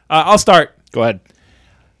 I'll start. Go ahead.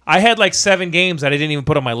 I had like 7 games that I didn't even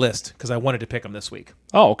put on my list because I wanted to pick them this week.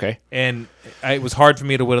 Oh, okay. And it was hard for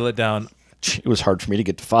me to whittle it down. It was hard for me to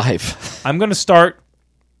get to 5. I'm going to start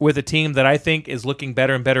with a team that I think is looking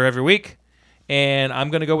better and better every week, and I'm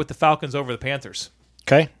going to go with the Falcons over the Panthers.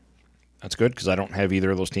 Okay. That's good because I don't have either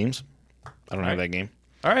of those teams. I don't have that game.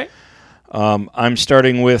 All right. I'm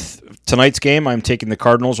starting with tonight's game. I'm taking the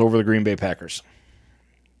Cardinals over the Green Bay Packers.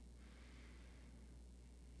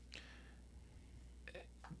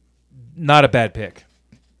 Not a bad pick.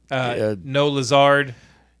 No Lazard,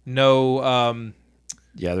 no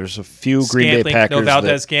Yeah, there's a few Green Bay Packers. No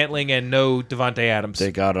Valdez-Scantling, and no Devontae Adams.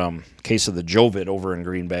 They got case of the Jovid over in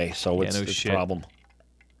Green Bay, so it's a problem.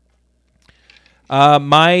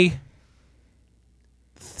 My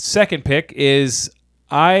second pick is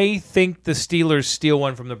I think the Steelers steal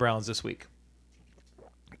one from the Browns this week.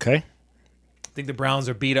 Okay. I think the Browns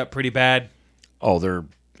are beat up pretty bad. Oh,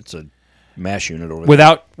 it's a mash unit over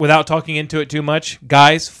there. Without talking into it too much,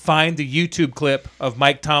 guys, find the YouTube clip of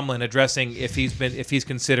Mike Tomlin addressing if he's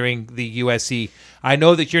considering the USC. I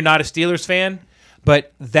know that you're not a Steelers fan,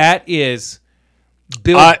 but that is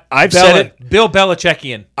Bill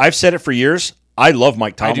Belichickian. I've said it for years. I love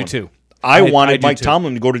Mike Tomlin. I do too. I wanted Mike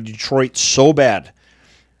Tomlin to go to Detroit so bad.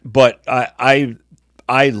 But I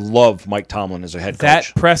love Mike Tomlin as a head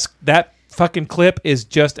coach. That fucking clip is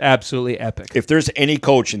just absolutely epic. If there's any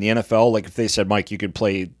coach in the NFL, like if they said, Mike, you could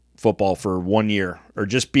play football for 1 year or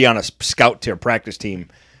just be on a scout to a practice team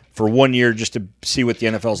for 1 year just to see what the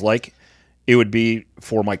NFL's like, it would be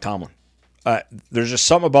for Mike Tomlin. There's just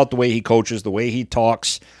something about the way he coaches, the way he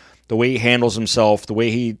talks, the way he handles himself, the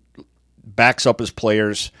way he backs up his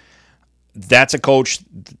players. That's a coach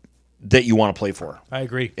that you want to play for. I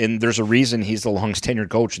agree. And there's a reason he's the longest tenured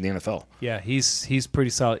coach in the NFL. Yeah, he's pretty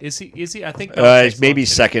solid. Is he? I think He's maybe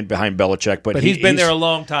second behind Belichick, but he's been there a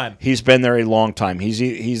long time. He's been there a long time. He's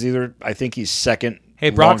either, I think he's second. Hey,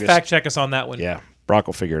 Brock, longest. fact check us on that one. Yeah, Brock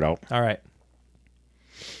will figure it out. All right.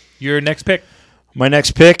 Your next pick? My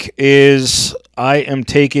next pick is I am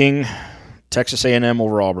taking Texas A&M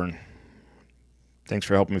over Auburn. Thanks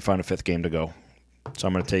for helping me find a fifth game to go. So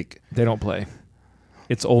I'm going to take. They don't play.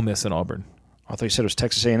 It's Ole Miss and Auburn. I thought you said it was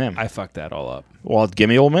Texas A&M. I fucked that all up. Well, give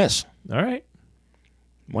me Ole Miss. All right.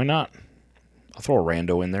 Why not? I'll throw a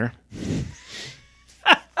rando in there.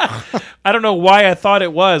 I don't know why I thought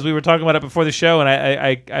it was. We were talking about it before the show, and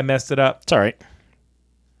I messed it up. It's all right.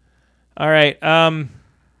 All right. All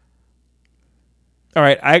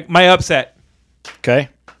right. My upset. Okay.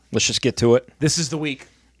 Let's just get to it. This is the week.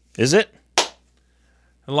 Is it?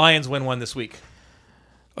 The Lions win one this week.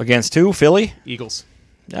 Against who? Philly? Eagles.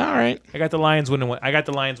 All right. I got the Lions winning. I got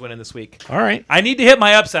the Lions winning this week. All right. I need to hit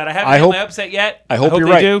my upset. I haven't hit my upset yet. I hope you're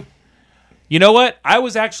they right. do. You know what? I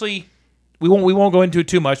was actually. We won't go into it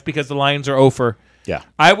too much because the Lions are over. Yeah.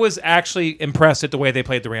 I was actually impressed at the way they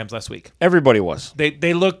played the Rams last week. Everybody was.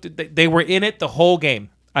 They looked. They were in it the whole game.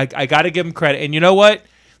 I got to give them credit. And you know what?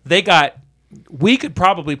 We could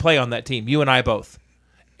probably play on that team. You and I both.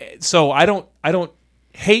 So I don't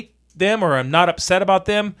hate them or I'm not upset about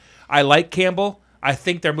them. I like Campbell. I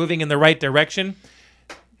think they're moving in the right direction.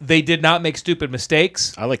 They did not make stupid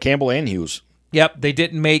mistakes. I like Campbell and Hughes. Yep, they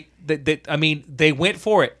didn't make. They went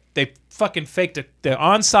for it. They fucking faked the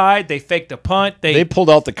onside. They faked a punt. They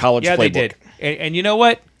pulled out the college playbook. They did. And you know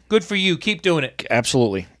what? Good for you. Keep doing it.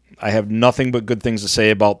 Absolutely. I have nothing but good things to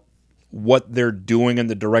say about what they're doing and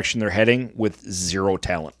the direction they're heading with zero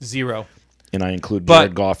talent. Zero. And I include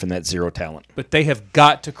Jared Goff in that zero talent. But they have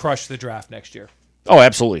got to crush the draft next year. Oh,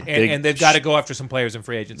 absolutely. And they've got to go after some players in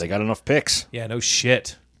free agency. They got enough picks. Yeah, no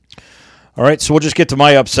shit. All right, so we'll just get to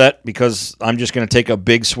my upset because I'm just going to take a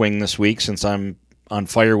big swing this week since I'm on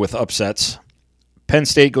fire with upsets. Penn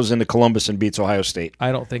State goes into Columbus and beats Ohio State.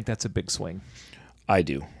 I don't think that's a big swing. I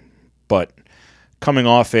do. But coming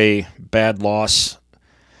off a bad loss,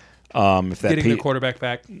 getting their quarterback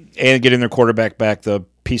back. And getting their quarterback back, the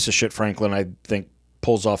piece of shit Franklin, I think,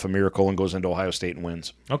 pulls off a miracle and goes into Ohio State and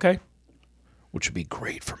wins. Okay. Which would be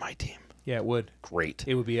great for my team. Yeah, it would. Great.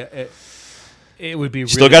 It would be. It would be.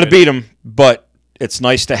 Still got to beat them, but it's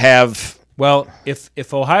nice to have. Well,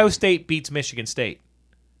 if Ohio State beats Michigan State,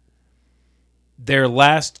 their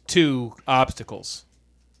last two obstacles,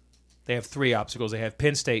 they have three obstacles. They have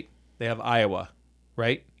Penn State. They have Iowa,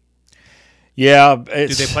 right? Yeah. Do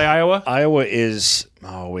they play Iowa? Iowa is.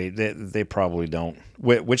 Oh wait, they probably don't.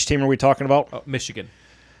 Which team are we talking about? Michigan.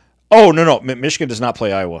 Oh no, Michigan does not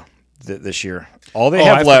play Iowa this year. All they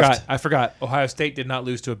have left. I forgot. Ohio State did not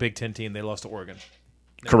lose to a Big Ten team. They lost to Oregon.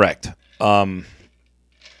 Correct.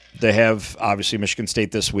 They have obviously Michigan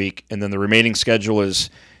State this week, and then the remaining schedule is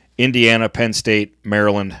Indiana, Penn State,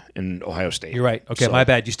 Maryland, and Ohio State. You're right. Okay, my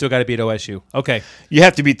bad. You still got to beat OSU. Okay. You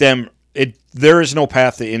have to beat them. There is no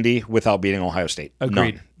path to Indy without beating Ohio State.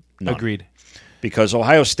 Agreed. None. Agreed. Because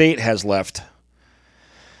Ohio State has left.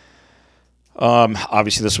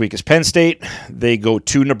 Obviously, this week is Penn State. They go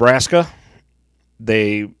to Nebraska.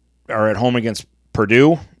 They are at home against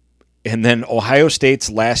Purdue. And then Ohio State's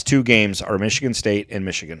last two games are Michigan State and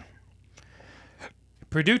Michigan.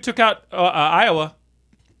 Purdue took out Iowa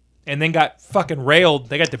and then got fucking railed.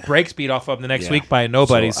 They got the brakes beat off of them the next week by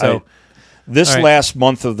nobody. This last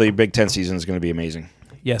month of the Big Ten season is going to be amazing.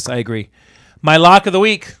 Yes, I agree. My lock of the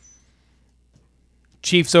week,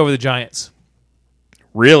 Chiefs over the Giants.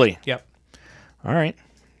 Really? Yep. All right.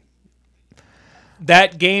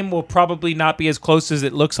 That game will probably not be as close as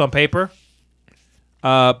it looks on paper.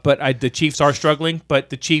 But the Chiefs are struggling, but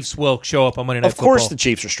the Chiefs will show up on Monday Night Football. Of course the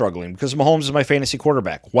Chiefs are struggling because Mahomes is my fantasy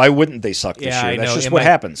quarterback. Why wouldn't they suck this year? I know. That's just what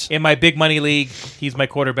happens. In my big money league, he's my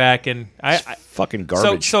quarterback, and I fucking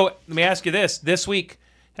garbage. So let me ask you this. This week,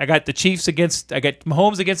 I got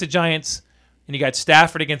Mahomes against the Giants, and you got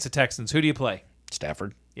Stafford against the Texans. Who do you play?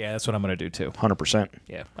 Stafford. Yeah, that's what I'm going to do too. 100%.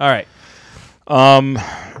 Yeah. All right.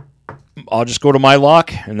 I'll just go to my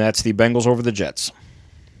lock, and that's the Bengals over the Jets.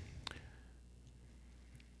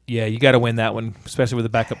 Yeah, you got to win that one, especially with a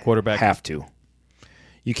backup quarterback. Have to.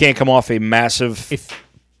 You can't come off a massive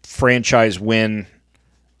franchise win,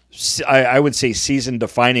 I would say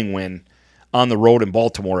season-defining win on the road in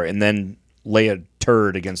Baltimore, and then lay a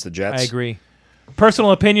turd against the Jets. I agree.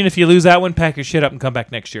 Personal opinion, if you lose that one, pack your shit up and come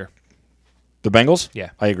back next year. The Bengals? Yeah.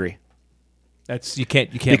 I agree. You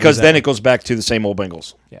can't Because lose that then one. it goes back to the same old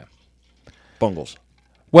Bengals. Yeah. Bungles.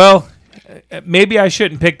 Well, maybe I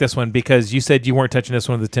shouldn't pick this one because you said you weren't touching this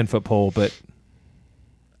one with a 10-foot pole, but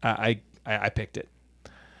I picked it.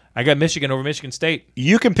 I got Michigan over Michigan State.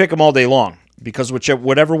 You can pick them all day long because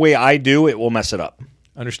whatever way I do, it will mess it up.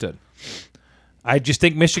 Understood. I just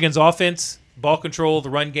think Michigan's offense, ball control, the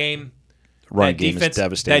run game, Run game is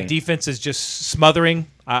devastating. That defense is just smothering.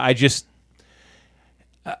 I just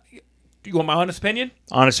you want my honest opinion?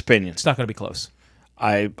 Honest opinion. It's not going to be close.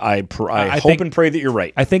 I hope think- and pray that you're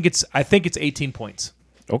right. I think it's 18 points.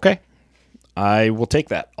 Okay. I will take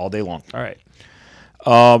that all day long. All right.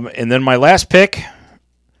 And then my last pick,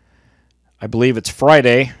 I believe it's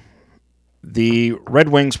Friday. The Red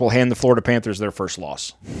Wings will hand the Florida Panthers their first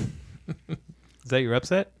loss. Is that your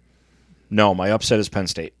upset? No, my upset is Penn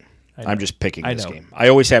State. know. I'm just picking I this know. game. I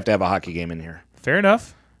always have to have a hockey game in here Fair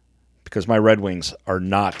enough. because my Red Wings are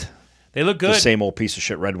not They look good. the same old piece of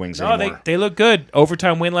shit Red Wings No, anymore. they look good.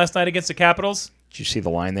 Overtime win last night against the Capitals. Did you see the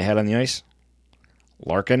line they had on the ice?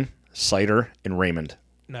 Larkin, Sider, and Raymond.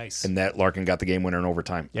 Nice. And that Larkin got the game winner in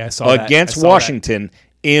overtime. Yeah, I saw that. Against I saw Washington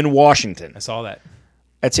in Washington. I saw that.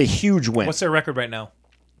 That's a huge win. What's their record right now?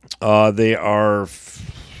 They are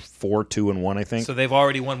 4-2-1, I think. So they've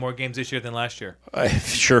already won more games this year than last year. It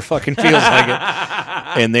sure fucking feels like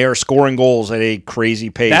it. And they are scoring goals at a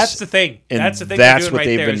crazy pace. That's the thing. And that's the thing that's they're doing what right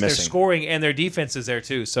they've there. been Is missing. They're scoring and their defense is there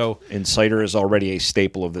too. So And Sider is already a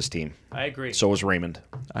staple of this team. I agree. So is Raymond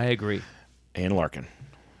I agree. and Larkin.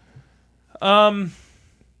 And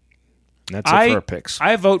that's it for our picks.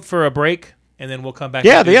 I vote for a break, and then we'll come back.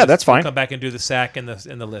 Yeah, and do yeah, this- that's fine. We'll come back and do the sack and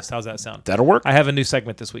the list. How's that sound? That'll work. I have a new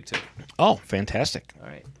segment this week too. Oh, fantastic. All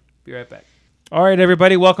right, be right back. All right,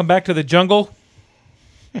 everybody, welcome back to the jungle.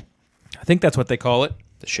 I think that's what they call it.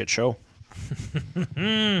 The shit show.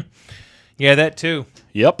 Yeah, that too.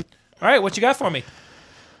 Yep. All right, what you got for me?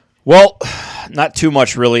 Well, not too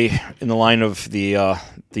much really in the line of the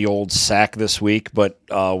old sack this week, but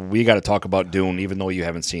we got to talk about Dune, even though you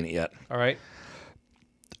haven't seen it yet. All right.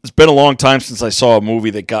 It's been a long time since I saw a movie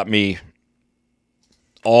that got me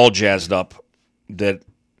all jazzed up. That,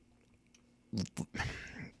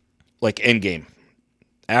 like Endgame.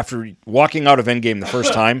 After walking out of Endgame the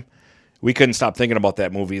first time, we couldn't stop thinking about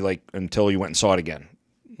that movie until you went and saw it again.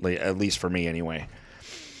 At least for me, anyway.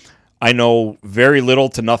 I know very little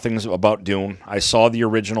to nothing about Dune. I saw the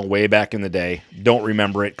original way back in the day. Don't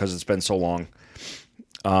remember it because it's been so long.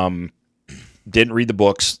 Didn't read the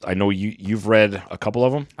books. I know you've read a couple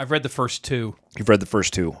of them. I've read the first two, You've read the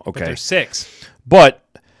first two. but Okay. there's 6. But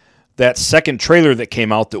that second trailer that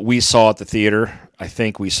came out that we saw at the theater, I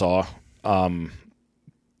think we saw,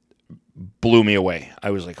 blew me away.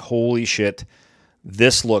 I was like, holy shit,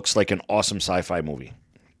 this looks like an awesome sci-fi movie.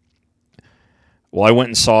 Well, I went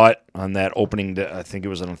and saw it on that opening day. I think it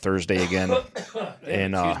was on Thursday again.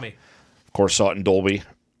 And Excuse me. of course, saw it in Dolby.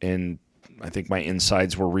 And I think my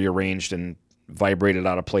insides were rearranged and vibrated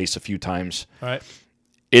out of place a few times. All right.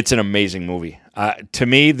 It's an amazing movie. To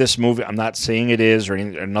me, this movie, I'm not saying it is or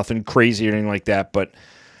nothing crazy or anything like that, but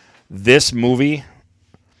this movie,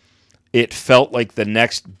 it felt like the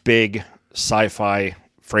next big sci-fi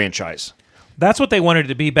franchise. That's what they wanted it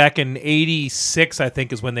to be back in '86, I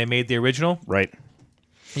think, is when they made the original. Right.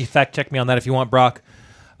 You fact check me on that if you want, Brock.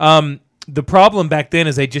 The problem back then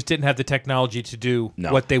is they just didn't have the technology to do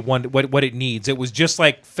No. what they wanted, what it needs. It was just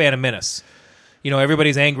like Phantom Menace. You know,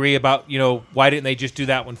 everybody's angry about, why didn't they just do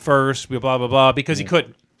that one first? Blah, blah, blah, because he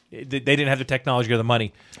couldn't. They didn't have the technology or the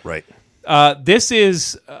money. Right. This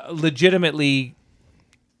is legitimately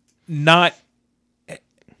not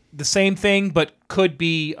the same thing, but could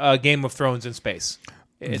be Game of Thrones in space.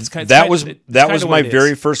 That was my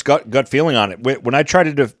very first gut feeling on it. When I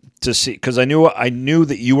tried to see, because I knew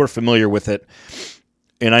that you were familiar with it,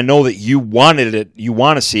 and I know that you wanted it, you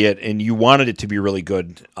want to see it, and you wanted it to be really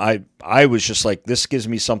good. I was just like, this gives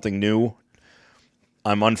me something new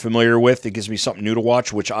I'm unfamiliar with. It gives me something new to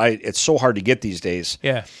watch, which it's so hard to get these days.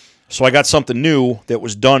 Yeah. So I got something new that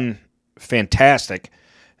was done fantastic,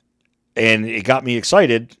 and it got me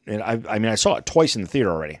excited. And I saw it twice in the theater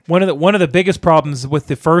already. One of the biggest problems with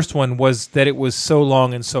the first one was that it was so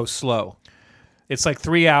long and so slow. It's like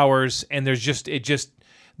 3 hours, and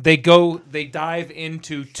they dive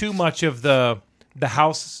into too much of the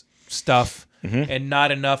house stuff and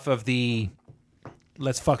not enough of the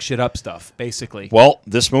let's fuck shit up stuff, basically. Well,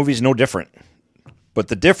 this movie's no different. But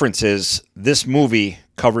the difference is this movie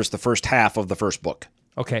covers the first half of the first book.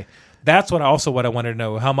 Okay. That's what I wanted to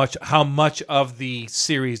know. How much of the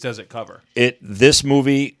series does it cover? This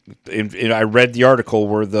movie, I read the article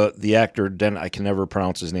where the actor, I can never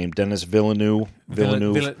pronounce his name, Denis Villeneuve.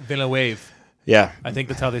 Villeneuve. Yeah. I think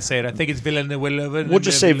that's how they say it. I think it's Villeneuve. We'll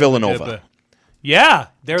just say Villanova. Yeah,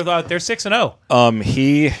 they're 6-0.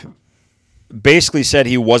 He basically said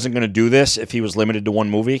he wasn't going to do this if he was limited to one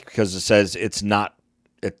movie because it says it's not,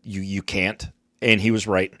 you can't, and he was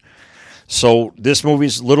right. So this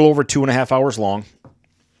movie's a little over 2.5 hours long,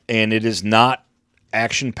 and it is not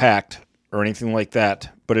action-packed or anything like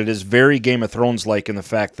that, but it is very Game of Thrones-like in the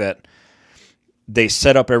fact that they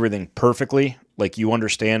set up everything perfectly. Like, you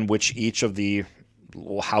understand which each of the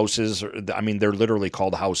houses, they're literally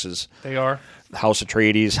called houses. They are. House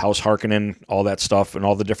Atreides, House Harkonnen, all that stuff, and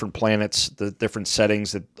all the different planets, the different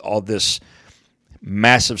settings that all this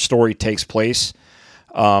massive story takes place.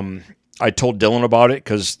 I told Dylan about it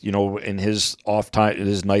because, in his off time,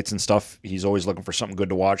 his nights and stuff, he's always looking for something good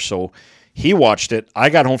to watch. So he watched it.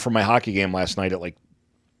 I got home from my hockey game last night at like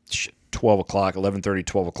 12 o'clock, 11:30,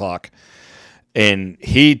 12 o'clock. And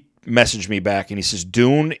he messaged me back and he says,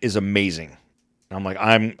 Dune is amazing. And I'm like,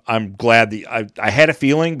 I'm glad I had a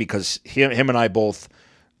feeling because him and I both,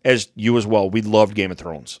 as you as well, we loved Game of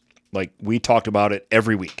Thrones. Like, we talked about it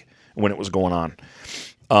every week when it was going on.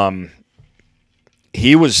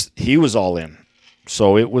 He was all in.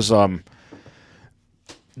 So it was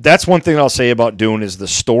that's one thing I'll say about Dune is the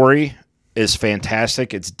story is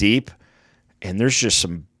fantastic. It's deep, and there's just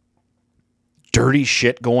some dirty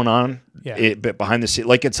shit going on behind the scenes.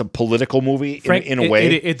 Like, it's a political movie in a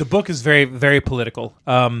way. The book is very, very political.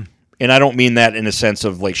 And I don't mean that in a sense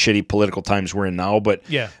of like shitty political times we're in now, but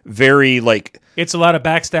very like it's a lot of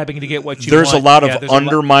backstabbing to get what you there's want. A lot of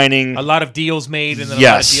undermining. A lot of deals made and then a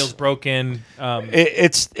lot of deals broken.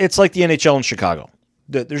 It's like the NHL in Chicago.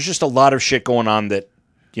 There's just a lot of shit going on that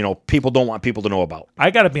people don't want people to know about. I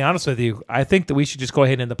got to be honest with you. I think that we should just go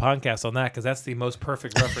ahead and end the podcast on that because that's the most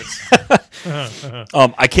perfect reference.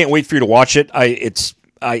 I can't wait for you to watch it. I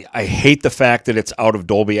hate the fact that it's out of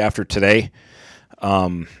Dolby after today.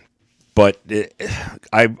 But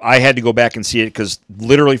I had to go back and see it because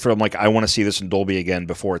literally I'm like, I want to see this in Dolby again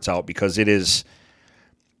before it's out because it is,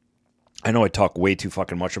 I know I talk way too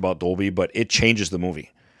fucking much about Dolby, but it changes the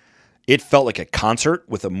movie. It felt like a concert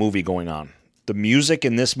with a movie going on. The music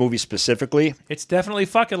in this movie specifically. It's definitely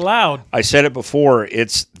fucking loud. I said it before.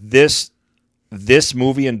 It's this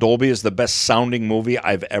movie in Dolby is the best sounding movie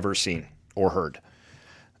I've ever seen or heard.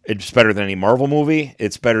 It's better than any Marvel movie.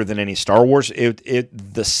 It's better than any Star Wars.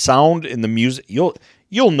 The sound and the music,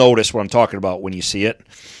 you'll notice what I'm talking about when you see it.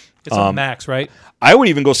 It's on Max, right? I would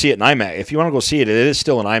even go see it in IMAX. If you want to go see it, it is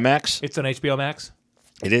still in IMAX. It's on HBO Max?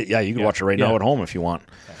 It is, you can watch it right now at home if you want.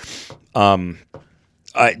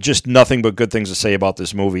 Just nothing but good things to say about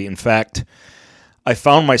this movie. In fact, I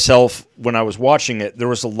found myself, when I was watching it, there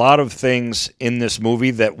was a lot of things in this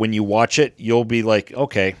movie that when you watch it, you'll be like,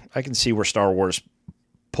 okay, I can see where Star Wars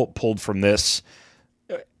pulled from this,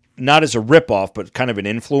 not as a ripoff, but kind of an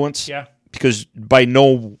influence. Yeah. Because by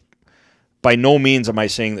no means am I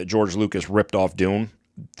saying that George Lucas ripped off Dune.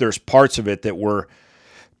 There's parts of it that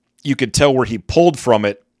you could tell where he pulled from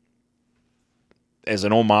it as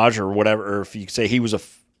an homage or whatever. Or if you say he was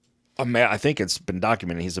I think it's been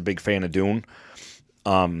documented. He's a big fan of Dune.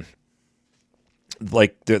 Like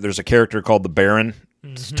there's a character called the Baron.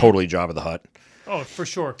 Mm-hmm. It's totally Jabba the Hutt. Oh, for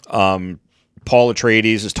sure. Paul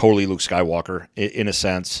Atreides is totally Luke Skywalker in a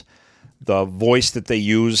sense. The voice that they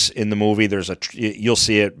use in the movie, you'll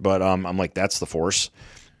see it, but I'm like, that's the Force.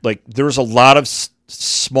 Like, there's a lot of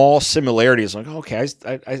small similarities. Like, okay,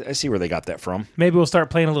 I see where they got that from. Maybe we'll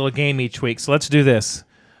start playing a little game each week. So let's do this.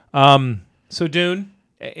 So Dune,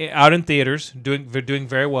 out in theaters, doing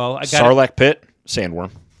very well. Sarlacc Pit,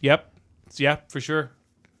 Sandworm. Yep. Yeah, for sure.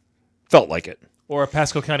 Felt like it. Or a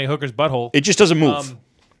Pasco County hooker's butthole. It just doesn't move.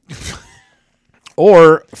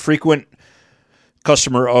 Or frequent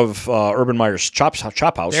customer of Urban Meyer's Chop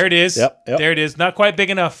House. There it is. Yep. There it is. Not quite big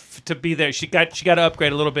enough to be there. She got to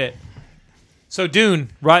upgrade a little bit. So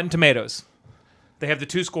Dune, Rotten Tomatoes. They have the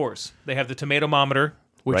two scores. They have the Tomatometer,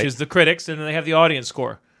 which is the critics, and then they have the audience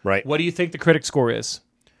score. Right. What do you think the critic score is?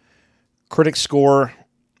 Critic score,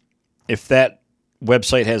 if that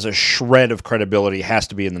website has a shred of credibility, has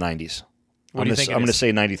to be in the 90s. What do you think it is? I'm going to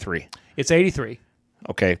say 93. It's 83.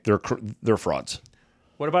 Okay, they're frauds.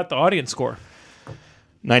 What about the audience score?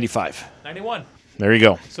 95. 91. There you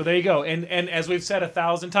go. So there you go. And as we've said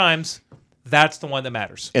 1,000 times, That's the one that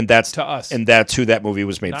matters. And that's to us. And that's who that movie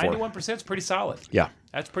was made for. 91% is pretty solid. Yeah.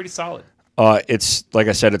 That's pretty solid. It's like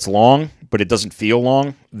I said, it's long, but it doesn't feel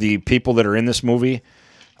long. The people that are in this movie,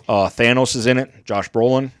 Thanos is in it. Josh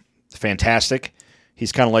Brolin, fantastic.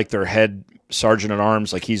 He's kind of like their head sergeant at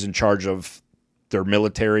arms, like he's in charge of their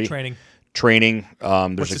military Training.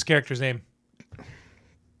 What's his character's name?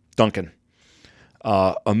 Duncan.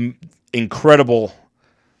 Incredible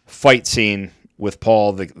fight scene with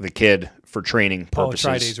Paul, the kid, for training purposes.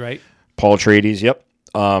 Paul Atreides, right? Paul Atreides, yep.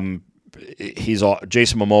 He's all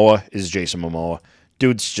Jason Momoa is Jason Momoa.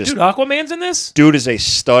 Dude, Aquaman's in this? Dude is a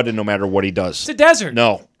stud, and no matter what he does. It's a desert.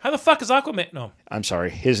 No. How the fuck is Aquaman? No. I'm sorry.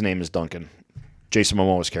 His name is Duncan. Jason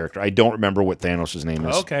Momoa's character. I don't remember what Thanos' name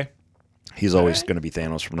is. Okay. He's always going to be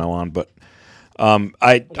Thanos from now on. But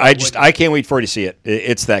I can't wait for you to see it.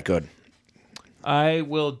 It's that good. I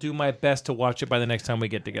will do my best to watch it by the next time we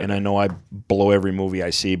get together. And I know I blow every movie I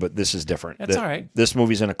see, but this is different. That's all right. This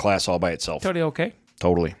movie's in a class all by itself. Totally okay.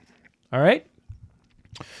 Totally. All right.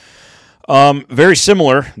 Very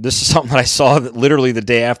similar. This is something that I saw that literally the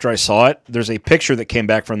day after I saw it. There's a picture that came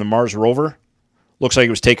back from the Mars rover. Looks like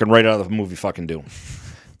it was taken right out of the movie fucking Doom.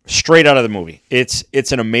 Straight out of the movie. It's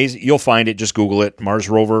an amazing. You'll find it. Just Google it. Mars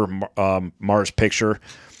rover, Mars picture.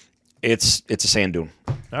 It's a sand dune.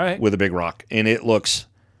 All right. With a big rock, and it looks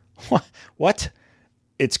what?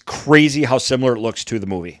 It's crazy how similar it looks to the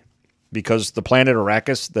movie, because the planet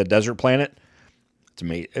Arrakis, the desert planet, it's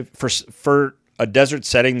amazing for a desert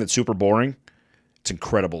setting that's super boring. It's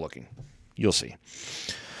incredible looking. You'll see.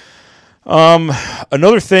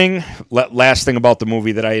 Another thing, last thing about the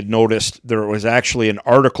movie that I had noticed, there was actually an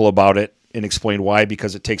article about it and explained why,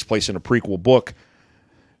 because it takes place in a prequel book.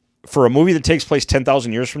 For a movie that takes place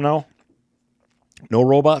 10,000 years from now, no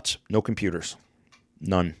robots, no computers.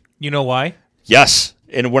 None. You know why? Yes.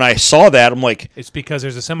 And when I saw that, I'm like... It's because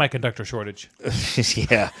there's a semiconductor shortage.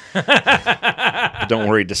 Yeah. Don't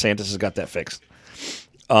worry, DeSantis has got that fixed.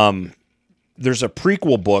 There's a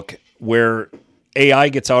prequel book where AI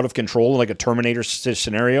gets out of control, like a Terminator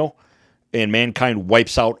scenario, and mankind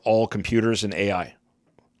wipes out all computers and AI.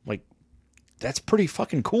 Like, that's pretty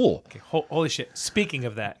fucking cool. Okay, holy shit. Speaking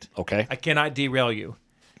of that, okay, I cannot derail you.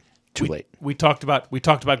 Too late. We talked about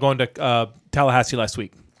going to Tallahassee last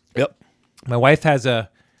week. Yep. My wife has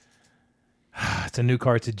it's a new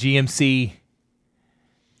car. It's a GMC.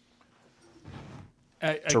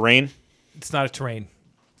 Terrain? It's not a Terrain.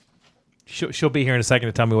 She'll be here in a second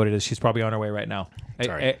to tell me what it is. She's probably on her way right now.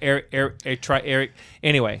 Sorry. Eric.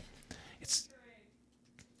 Anyway,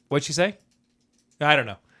 what'd she say? I don't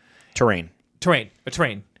know. Terrain. A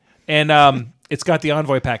Terrain. And it's got the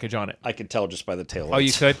Envoy package on it. I could tell just by the tail lights.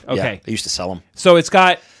 Oh, you could? Okay. Yeah, I used to sell them. So it's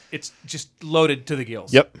just loaded to the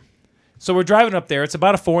gills. Yep. So we're driving up there. It's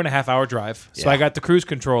about a 4.5 hour drive. So Yeah. I got the cruise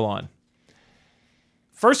control on.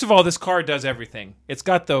 First of all, this car does everything. It's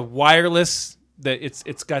got the wireless.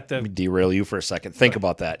 It's got the. Let me derail you for a second. Think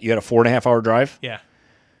about that. You had a 4.5 hour drive. Yeah.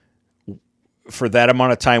 For that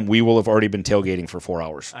amount of time, we will have already been tailgating for 4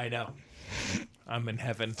 hours. I know. I'm in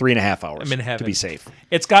heaven. 3.5 hours. I'm in heaven to be safe.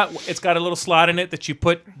 It's got a little slot in it that you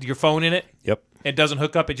put your phone in it. Yep. It doesn't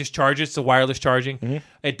hook up. It just charges. It's a wireless charging. Mm-hmm.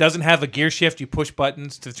 It doesn't have a gear shift. You push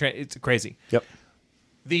buttons to the train. It's crazy. Yep.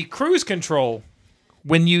 The cruise control,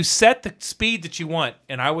 when you set the speed that you want,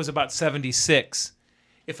 and I was about 76,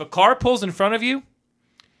 if a car pulls in front of you,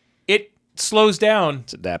 it slows down.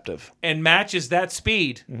 It's adaptive. And matches that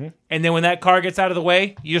speed. Mm-hmm. And then when that car gets out of the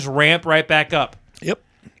way, you just ramp right back up. Yep.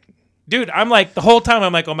 Dude, I'm like, the whole time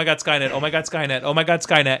I'm like, oh my God, Skynet, oh my God, Skynet, oh my God,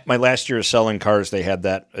 Skynet. My last year of selling cars, they had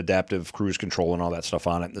that adaptive cruise control and all that stuff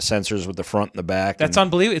on it. The sensors with the front and the back. That's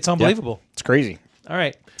unbelievable. It's unbelievable. Yeah, it's crazy. All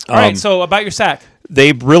right. All right, so about your sack.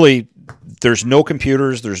 There's no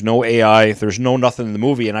computers, there's no AI, there's no nothing in the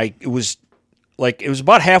movie. And it was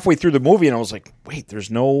about halfway through the movie, and I was like, wait,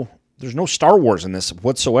 there's no Star Wars in this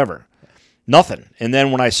whatsoever. Nothing. And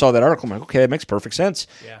then when I saw that article, I'm like, okay, that makes perfect sense.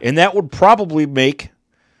 Yeah. And that would probably make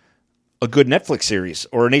a good Netflix series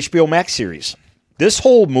or an HBO Max series. This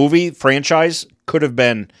whole movie franchise could have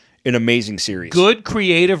been an amazing series. Good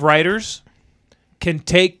creative writers can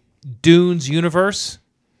take Dune's universe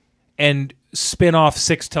and spin off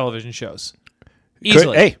 6 television shows.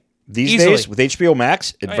 Easily. These days with HBO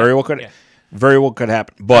Max, it very well could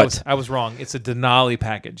happen. But I was wrong. It's a Denali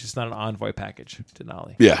package. It's not an Envoy package.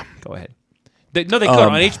 Denali. Yeah. Go ahead. They could. On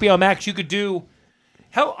HBO Max, you could do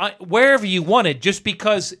wherever you wanted, just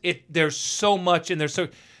because there's so much and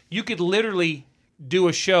you could literally do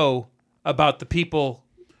a show about the people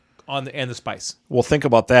and the spice. Well, think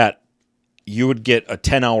about that. You would get a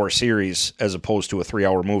 10-hour series as opposed to a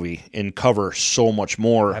 3-hour movie and cover so much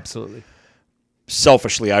more. Absolutely.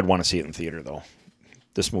 selfishly, I'd want to see it in theater, though.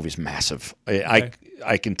 This movie's massive.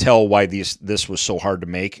 I can tell why this was so hard to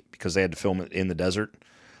make, because they had to film it in the desert,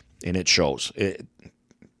 and it shows.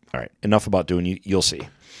 All right, enough about Dune. You'll see.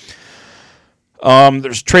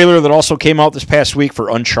 There's a trailer that also came out this past week for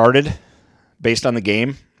Uncharted, based on the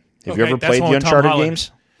game. Have you ever that's played one the with Tom Uncharted Holland.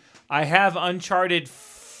 games? I have Uncharted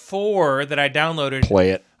 4 that I downloaded.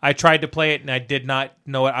 Play it. I tried to play it and I did not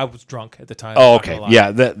know it. I was drunk at the time. Oh, I'm not okay. gonna lie.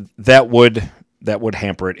 Yeah, that would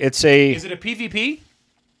hamper it. It's a Is it a PvP?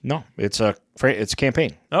 no. It's a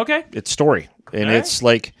campaign. Okay. It's story, and All right. it's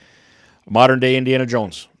like modern day Indiana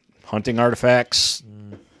Jones, hunting artifacts,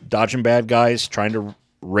 dodging bad guys, trying to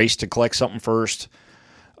race to collect something first.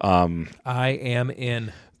 I am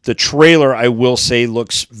in. The trailer, I will say,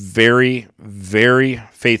 looks very, very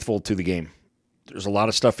faithful to the game. There's a lot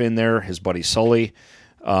of stuff in there. His buddy Sully.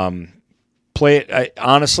 Play it.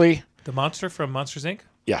 Honestly, The monster from Monsters, Inc.?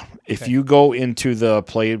 yeah. If you go into the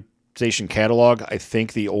PlayStation catalog, I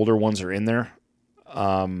think the older ones are in there.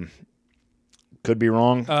 Could be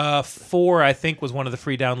wrong. 4, I think, was one of the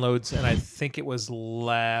free downloads, and I think it was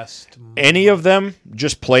last month. Any of them,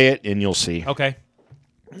 just play it and you'll see. Okay.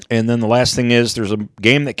 And then the last thing is there's a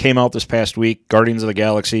game that came out this past week, Guardians of the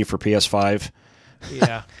Galaxy for PS5.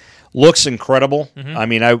 Yeah. Looks incredible. I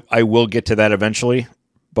mean, I will get to that eventually.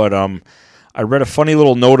 But I read a funny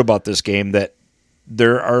little note about this game that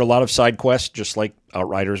there are a lot of side quests, just like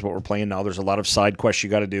Outriders, what we're playing now. There's a lot of side quests you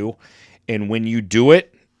got to do. And when you do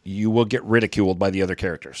it, you will get ridiculed by the other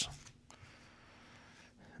characters.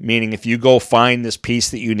 Meaning if you go find this piece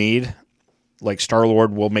that you need, like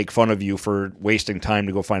Star-Lord will make fun of you for wasting time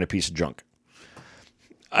to go find a piece of junk.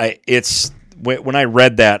 When I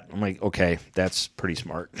read that, I'm like, okay, that's pretty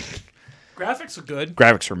smart. Graphics are good.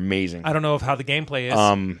 Graphics are amazing. I don't know how the gameplay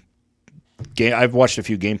is. I've watched a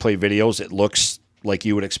few gameplay videos. It looks like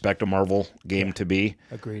you would expect a Marvel game to be.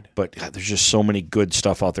 Agreed. But God, there's just so many good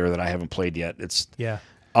stuff out there that I haven't played yet. Yeah.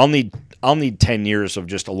 I'll need 10 years of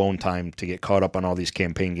just alone time to get caught up on all these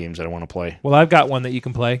campaign games that I want to play. Well, I've got one that you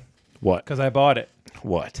can play What? because I bought it.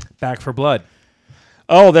 What? Back for Blood.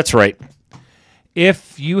 Oh, that's right.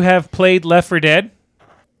 If you have played Left 4 Dead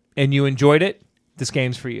and you enjoyed it, this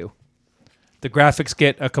game's for you. The graphics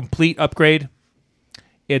get a complete upgrade.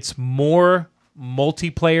 It's more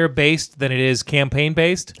multiplayer based than it is campaign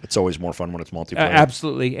based. It's always more fun when it's multiplayer.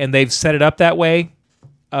 Absolutely, and they've set it up that way.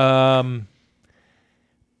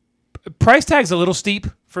 Price tag's a little steep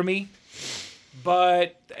for me,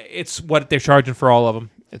 but it's what they're charging for all of them.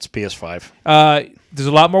 It's PS5. There's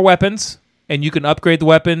a lot more weapons, and you can upgrade the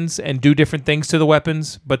weapons and do different things to the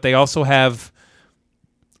weapons, but they also have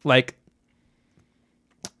like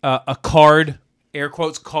a card, air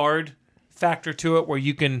quotes card factor to it, where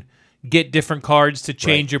you can get different cards to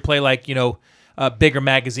change Right. your play, like, bigger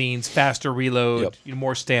magazines, faster reload, Yep.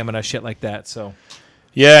 more stamina, shit like that. So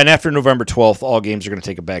Yeah, and after November 12th, all games are going to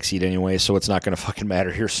take a backseat anyway, so it's not going to fucking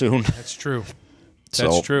matter here soon. that's true.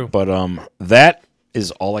 That's true. But that is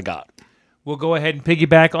all I got. We'll go ahead and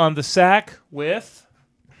piggyback on the sack with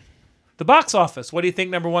the box office. What do you think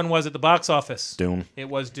number one was at the box office? Dune. It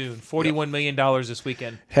was Dune. $41 million this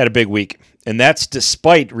weekend. Had a big week. And that's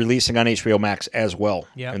despite releasing on HBO Max as well.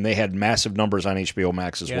 Yep. And they had massive numbers on HBO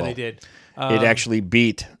Max as Yeah, well. they did. It actually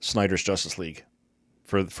beat Snyder's Justice League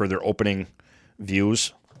for their opening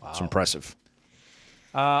views. It's impressive.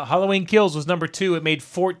 Halloween Kills was number 2. It made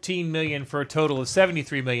 $14 million for a total of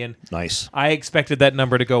 $73 million. Nice. I expected that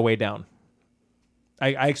number to go way down.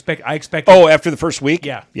 I expect. Oh, after the first week?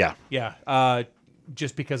 Yeah. Yeah. Yeah.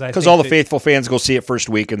 Just because Because all the faithful fans go see it first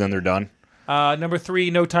week and then they're done. Number 3,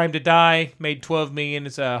 No Time to Die, made $12 million.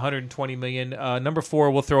 It's $120 million. Number 4,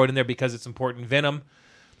 we'll throw it in there because it's important. Venom,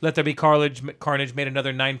 Let There Be Carnage made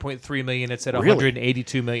another $9.3 million. It's at Really?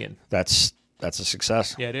 $182 million. That's a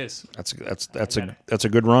success. Yeah, it is. That's a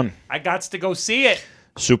good run. I got to go see it.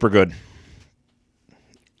 Super good.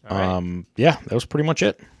 All right. Yeah, that was pretty much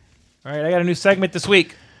it. All right, I got a new segment this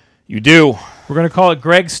week. You do. We're going to call it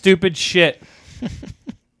Greg's Stupid Shit.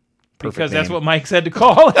 Because that's name. what Mike said to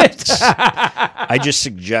call it. I just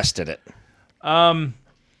suggested it.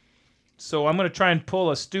 So I'm going to try and pull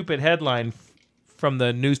a stupid headline from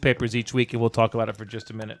the newspapers each week, and we'll talk about it for just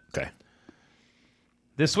a minute. Okay.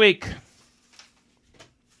 This week,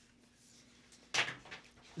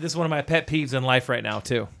 this is one of my pet peeves in life right now,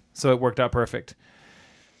 too. So it worked out perfect.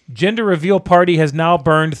 Gender reveal party has now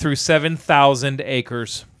burned through 7,000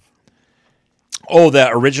 acres. Oh,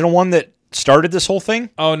 that original one that started this whole thing?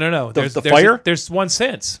 Oh, no. The fire? There's one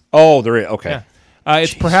since. Oh, there is. Okay. Yeah.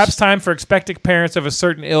 It's perhaps time for expectant parents of a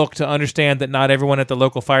certain ilk to understand that not everyone at the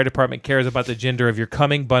local fire department cares about the gender of your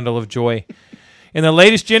coming bundle of joy. In the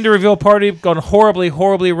latest gender reveal party gone horribly,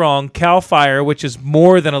 horribly wrong, Cal Fire, which is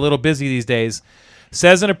more than a little busy these days,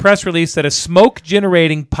 says in a press release that a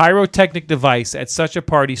smoke-generating pyrotechnic device at such a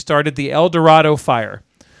party started the El Dorado fire,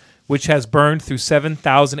 which has burned through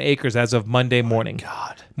 7,000 acres as of Monday morning.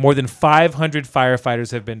 God. More than 500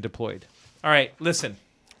 firefighters have been deployed. All right, listen.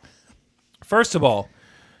 First of all,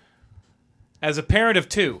 as a parent of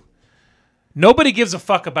 2, nobody gives a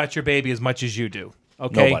fuck about your baby as much as you do.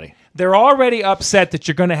 Okay? Nobody. They're already upset that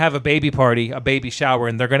you're going to have a baby party, a baby shower,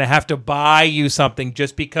 and they're going to have to buy you something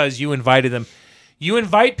just because you invited them. You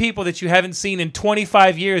invite people that you haven't seen in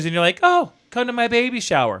 25 years, and you're like, oh, come to my baby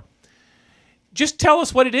shower. Just tell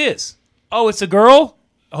us what it is. Oh, it's a girl?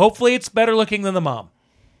 Hopefully it's better looking than the mom.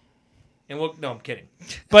 And no, I'm kidding.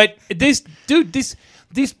 But these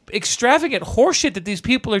extravagant horseshit that these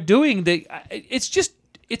people are doing,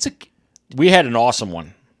 We had an awesome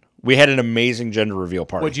one. We had an amazing gender reveal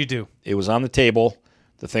party. What'd you do? It was on the table.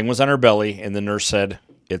 The thing was on her belly, and the nurse said,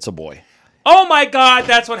 "It's a boy." Oh my God,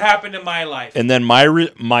 that's what happened in my life. And then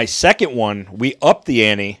my second one, we upped the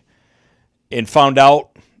ante and found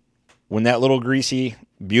out when that little greasy,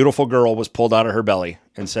 beautiful girl was pulled out of her belly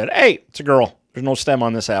and said, "Hey, it's a girl. There's no stem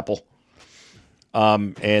on this apple."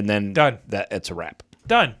 And then Done. It's a wrap.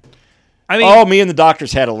 Done. I mean, Me and the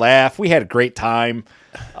doctors had a laugh. We had a great time.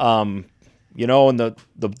 And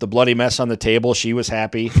the bloody mess on the table, she was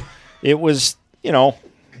happy. It was,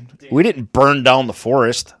 we didn't burn down the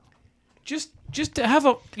forest. just to have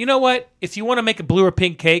you know what? If you want to make a blue or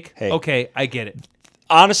pink cake, Hey. okay, I get it.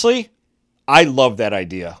 Honestly, I love that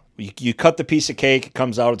idea. You cut the piece of cake, it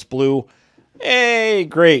comes out, it's blue. Hey,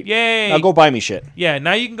 great. Yay. Now go buy me shit. Yeah,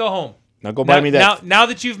 now you can go home. Now go buy me that. Now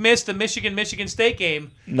that you've missed the Michigan State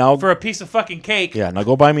game Now- for a piece of fucking cake, Yeah, now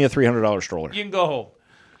go buy me a $300 stroller. you can go home.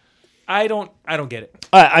 I don't get it.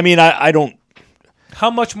 I don't. How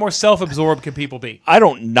much more self-absorbed can people be? I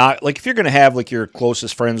don't not like if you're gonna have like your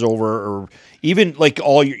closest friends over or even like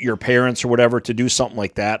all your parents or whatever to do something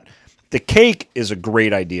like that. The cake is a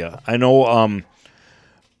great idea. I know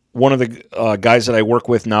one of the guys that I work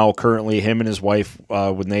with now currently, him and his wife,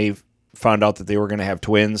 when they found out that they were going to have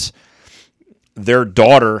twins, their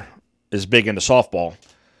daughter is big into softball,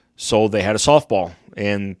 so they had a softball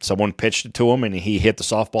and someone pitched it to him and he hit the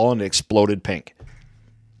softball and it exploded pink.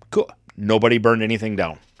 Cool. Nobody burned anything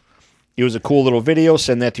down. It was a cool little video.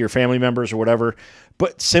 Send that to your family members or whatever.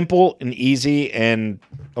 But simple and easy and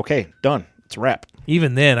okay, done. It's a wrap.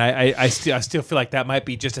 Even then, I still feel like that might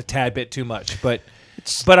be just a tad bit too much, but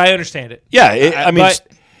I understand it. Yeah,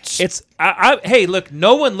 hey, look,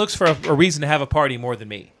 no one looks for a reason to have a party more than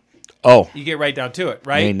me. Oh, You get right down to it,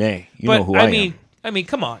 right? nay. You know who I am. I mean,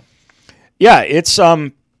 come on. Yeah, it's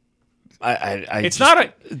It's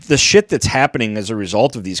not the shit that's happening as a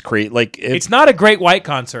result of these it's not a Great White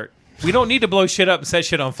concert. We don't need to blow shit up and set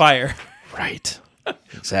shit on fire. right.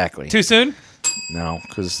 Exactly. Too soon? No,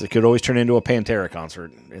 because it could always turn into a Pantera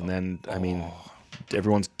concert, and then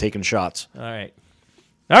everyone's taking shots. All right.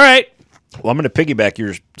 All right. Well, I'm going to piggyback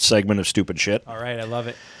your segment of stupid shit. All right, I love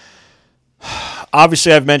it.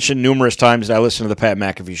 Obviously, I've mentioned numerous times that I listen to the Pat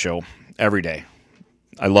McAfee show every day.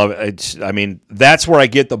 I love it. That's where I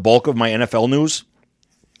get the bulk of my NFL news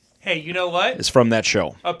Hey, you know what? is from that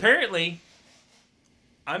show. Apparently,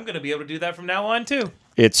 I'm going to be able to do that from now on, too.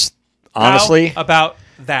 It's honestly How about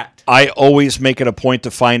that? I always make it a point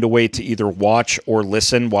to find a way to either watch or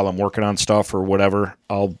listen while I'm working on stuff or whatever.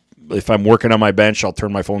 If I'm working on my bench, I'll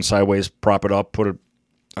turn my phone sideways, prop it up, put it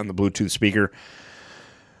on the Bluetooth speaker.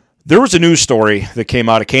 There was a news story that came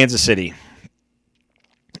out of Kansas City.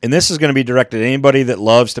 And this is going to be directed at anybody that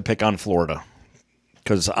loves to pick on Florida.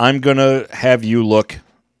 Because I'm going to have you look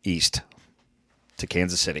east to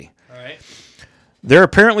Kansas City. All right. There are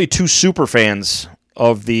apparently 2 super fans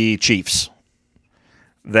of the Chiefs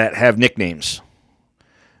that have nicknames.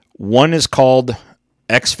 One is called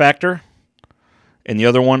X Factor, and the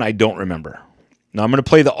other one I don't remember. Now I'm going to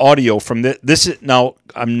play the audio from now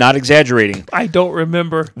I'm not exaggerating. I don't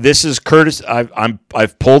remember. This is Curtis.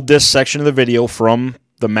 I've pulled this section of the video from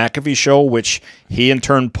the McAfee show, which he in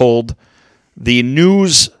turn pulled the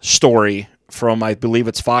news story from, I believe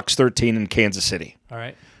it's Fox 13 in Kansas City. All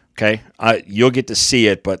right. Okay, you'll get to see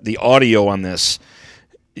it, but the audio on this,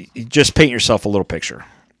 just paint yourself a little picture.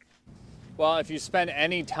 Well, if you spend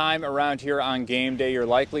any time around here on game day, you're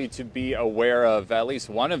likely to be aware of at least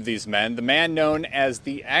one of these men. The man known as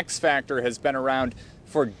the X Factor has been around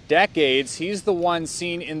for decades. He's the one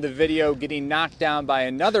seen in the video getting knocked down by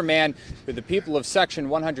another man who the people of Section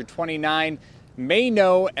 129 may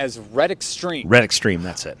know as Red Extreme. Red Extreme,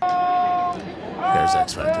 that's it. There's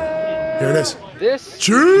X Factor. Here it is. This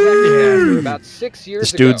Cheese! about 6 years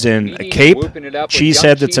This dude's ago, in a media cape, whooping it up with cheese young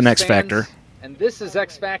head that's an Chiefs X Factor. fans, and this is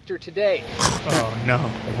X Factor today. Oh no!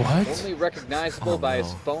 What? Only recognizable by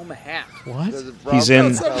his foam hat. What? He's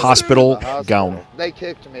in hospital gown. They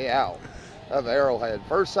kicked me out of Arrowhead.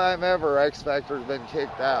 First time ever X Factor's been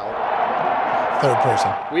kicked out. Third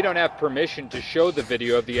person. We don't have permission to show the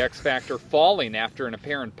video of the X Factor falling after an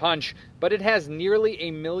apparent punch, but it has nearly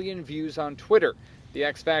 1 million views on Twitter. The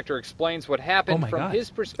X Factor explains what happened from his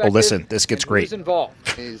perspective. Oh, listen, this gets and great. who's involved.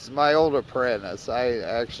 He's my old apprentice. I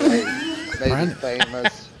actually made him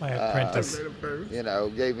famous. My apprentice.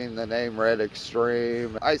 Gave him the name Red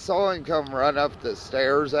Extreme. I saw him come run up the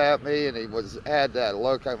stairs at me, and he had that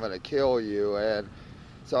look, I'm going to kill you. And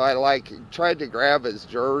so I tried to grab his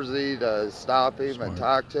jersey to stop him and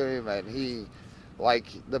talk to him, and he, like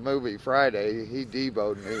the movie Friday, he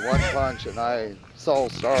deboed me one punch, and I saw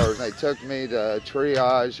stars. They took me to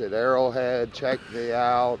triage at Arrowhead, checked me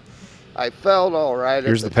out. I felt all right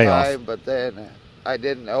Here's at the the payoff. time, but then I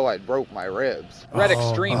didn't know I'd broke my ribs. Red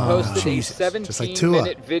Extreme posted Jesus. a Just like Tua.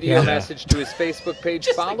 17-minute video message to his Facebook page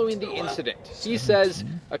following the incident. He says,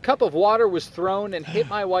 "A cup of water was thrown and hit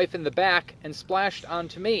my wife in the back and splashed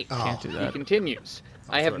onto me." Can't do He that. continues,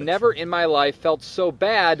 "I have never in my life felt so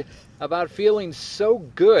bad about feeling so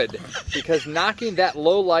good because knocking that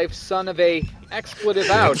low-life son of a expletive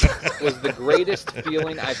out was the greatest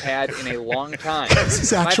feeling I've had in a long time. This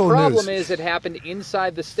is My actual problem news. is it happened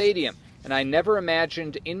inside the stadium, and I never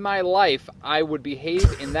imagined in my life I would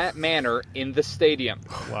behave in that manner in the stadium."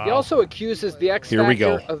 Wow. He also accuses the X Here we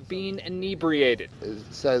Factor go. of being inebriated. It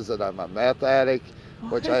says that I'm a meth addict,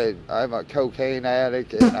 which I'm a cocaine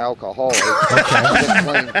addict and alcoholic. I've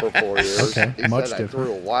been clean for 4 years. Okay, He much said I different.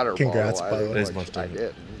 threw a water Congrats, bottle by at the him, way. which I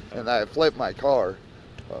didn't. And I flipped my car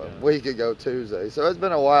a week ago Tuesday. So it's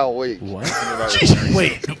been a wild week. What?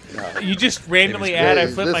 Wait, you just randomly add I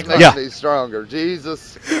flipped my This car. makes me stronger.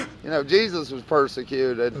 Jesus was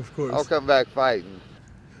persecuted. Of course. I'll come back fighting.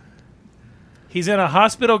 He's in a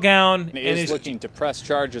hospital gown And and is is looking to press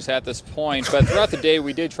charges at this point, but throughout the day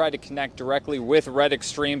we did try to connect directly with Red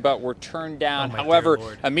Extreme, but were turned down. Oh, my However, dear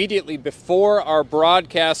Lord. immediately before our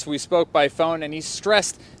broadcast, we spoke by phone, and he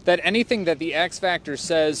stressed that anything that the X Factor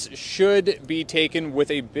says should be taken with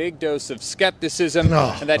a big dose of skepticism,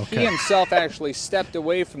 Oh, and that okay. he himself actually stepped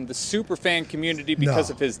away from the superfan community because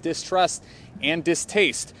No. of his distrust and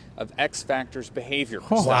distaste of X Factor's behavior.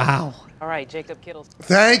 Wow. All right, Jacob Kittle.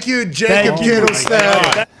 Thank you, Jacob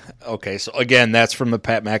Kittlestad. Okay, so again, that's from the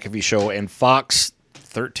Pat McAfee show and Fox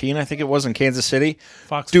 13, I think it was, in Kansas City.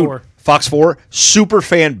 Fox Dude, 4. Fox 4, super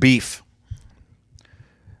fan beef.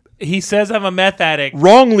 He says I'm a meth addict,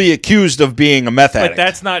 Wrongly accused of being a meth addict. but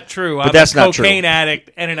that's not true. I'm that's a not true. cocaine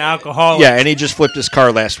addict and an alcoholic. Yeah, and he just flipped his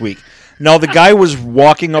car last week. Now, the guy was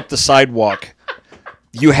walking up the sidewalk.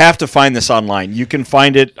 You have to find this online. You can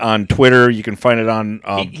find it on Twitter. You can find it on...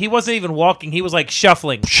 He wasn't even walking. He was like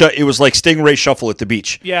shuffling. it was like Stingray Shuffle at the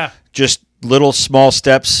beach. Yeah. Just little small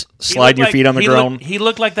steps, He slide looked your like- feet on the he ground. He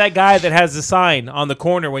looked like that guy that has the sign on the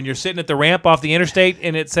corner when you're sitting at the ramp off the interstate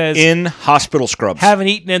and it says, in hospital scrubs. haven't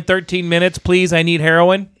eaten in 13 minutes, please, I need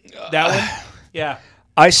heroin. That one? Yeah.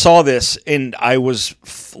 I saw this, and I was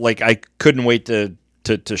I couldn't wait to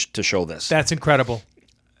show this. That's incredible.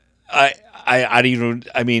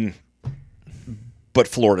 But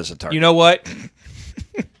Florida's a target. You know what?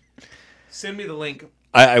 Send me the link.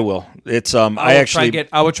 I will. It's I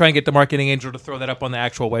would try and get the marketing angel to throw that up on the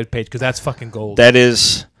actual webpage because that's fucking gold. that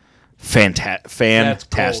is fantastic. That's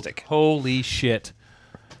Fantastic. gold. Holy shit.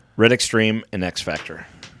 Red Extreme and X Factor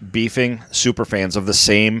beefing super fans of the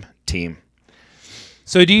same team.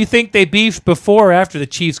 So do you think they beefed before or after the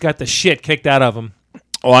Chiefs got the shit kicked out of them?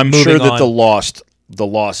 Oh, I'm Moving sure that on. the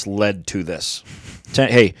loss led to this.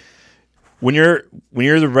 Hey, when you're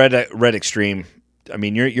the red extreme, I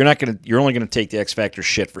mean you're only gonna take the X Factor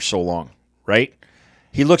shit for so long, right?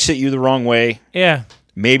 He looks at you the wrong way, Yeah.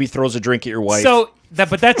 maybe throws a drink at your wife. But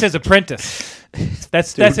that's his apprentice.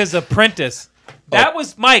 That's his apprentice. That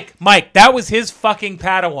was Mike. That was his fucking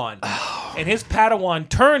Padawan. And his Padawan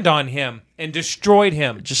turned on him and destroyed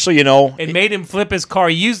him. Just so you know, And made him flip his car.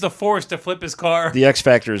 He used the force to flip his car. the X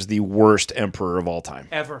Factor is the worst emperor of all time.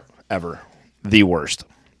 Ever. The worst.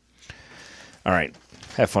 All right.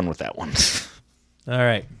 Have fun with that one. All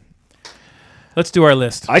right. Let's do our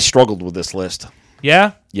list. I struggled with this list.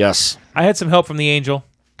 Yeah? Yes. I had some help from the angel.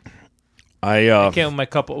 I Came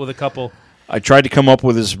with a couple. I tried to come up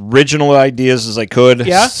with as original ideas as I could.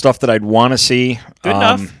 Yeah? Stuff that I'd want to see. Good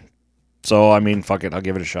enough. So, I mean, fuck it. I'll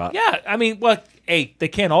give it a shot. Yeah, I mean, well, hey, they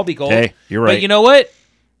can't all be gold. Hey, you're right. But you know what?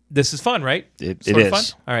 This is fun, right? It Sort of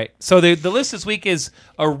is. fun? All right. So the list this week is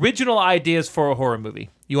original ideas for a horror movie.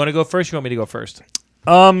 You want to go first? You want me to go first?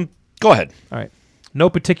 Go ahead. All right. No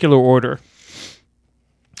particular order.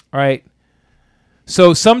 All right.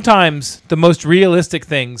 So sometimes the most realistic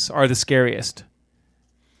things are the scariest.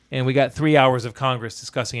 And we got 3 hours of Congress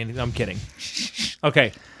discussing it. I'm kidding.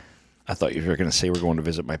 Okay. I thought you were going to say we're going to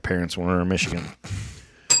visit my parents when we were in Michigan,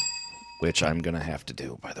 which I'm going to have to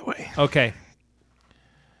do, by the way. Okay.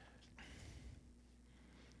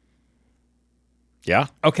 Yeah?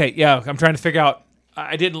 Okay, yeah. I'm trying to figure out.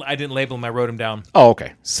 I didn't label them. I wrote them down. Oh,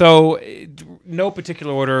 okay. So no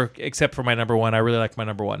particular order except for my number one. I really like my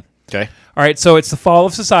number one. Okay. All right, so it's the fall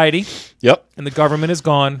of society. Yep. And the government is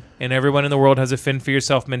gone, and everyone in the world has a fend for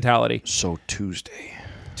yourself mentality. So Tuesday.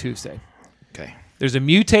 Okay. There's a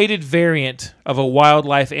mutated variant of a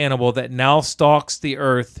wildlife animal that now stalks the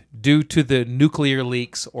earth due to the nuclear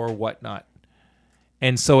leaks or whatnot.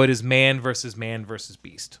 And so it is man versus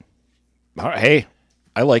beast. All right. Hey,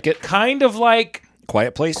 I like it. Kind of like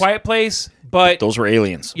Quiet Place? Quiet Place, but Those were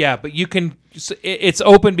aliens. yeah, but you can. It's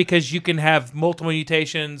open because you can have multiple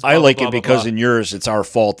mutations. I blah, like blah, it blah, because blah. in yours, it's our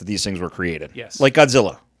fault that these things were created. Yes. Like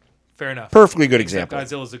Godzilla. Fair enough. Perfectly good Except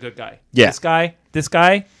example. Godzilla's a good guy. Yeah. This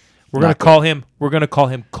guy, we're gonna Not call him. We're gonna call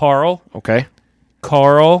him Carl. Okay.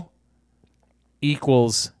 Carl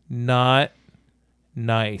equals not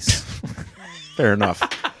nice. Fair enough.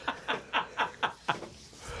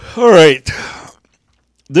 All right.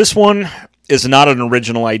 This one is not an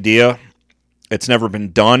original idea. It's never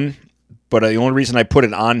been done. But the only reason I put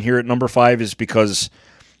it on here at number 5 is because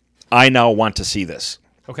I now want to see this.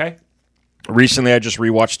 Okay. Recently, I just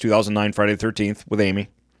rewatched 2009 Friday the 13th with Amy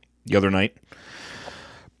the other night.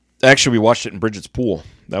 Actually, we watched it in Bridget's pool.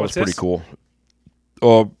 That was pretty cool.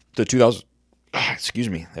 Oh, the 2000... excuse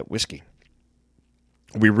me, that whiskey.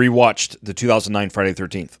 We rewatched the 2009 Friday the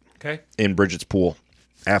 13th Okay. in Bridget's pool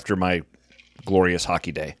after my glorious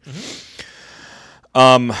hockey day.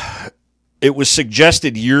 It was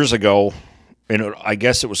suggested years ago, and I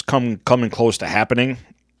guess it was coming close to happening,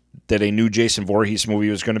 that a new Jason Voorhees movie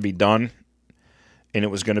was going to be done, and it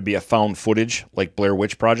was going to be a found footage, like Blair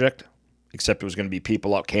Witch Project, except it was going to be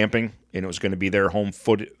people out camping, and it was going to be their home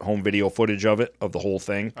video footage of it, of the whole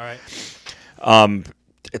thing. All right.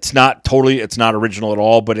 It's not original at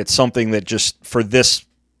all, but it's something that just, for this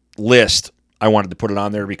list, I wanted to put it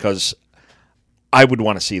on there because I would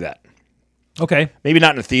want to see that. Okay. Maybe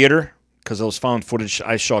not in a theater, because those found footage,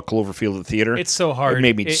 I saw Cloverfield at the theater. It's so hard. It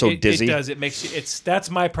made me so dizzy. It does. It makes you.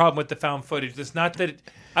 That's my problem with the found footage. It's not that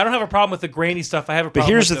I don't have a problem with the grainy stuff. I have a problem.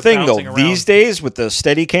 But here's with the thing, though. bouncing around. These days with the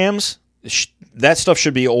steady cams, that stuff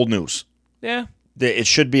should be old news. Yeah. It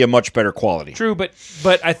should be a much better quality. True, but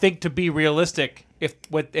I think to be realistic,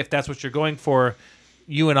 if that's what you're going for,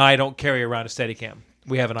 you and I don't carry around a Steadicam.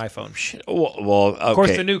 We have an iPhone. Well, okay. Of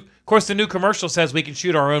course, the new commercial says we can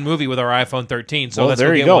shoot our own movie with our iPhone 13. So let's there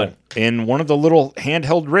go you get go. one. And one of the little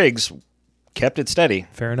handheld rigs kept it steady.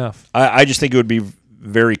 Fair enough. I just think it would be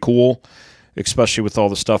very cool, especially with all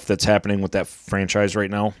the stuff that's happening with that franchise right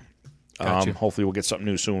now. Gotcha. Hopefully we'll get something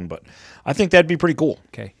new soon, but I think that'd be pretty cool.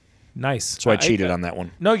 Okay, nice. So I cheated on that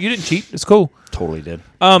one. No, you didn't cheat. It's cool. Totally did.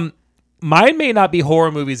 Mine may not be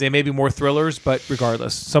horror movies. They may be more thrillers, but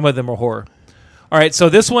regardless, some of them are horror. All right, so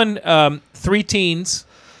this one, 3 teens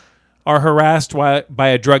are harassed by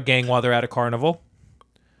a drug gang while they're at a carnival.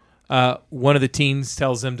 One of the teens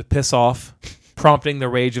tells them to piss off, prompting the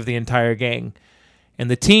rage of the entire gang.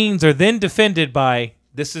 And the teens are then defended by,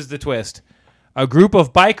 this is the twist, a group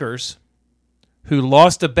of bikers who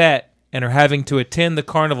lost a bet and are having to attend the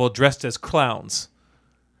carnival dressed as clowns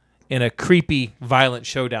in a creepy, violent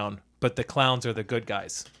showdown. But the clowns are the good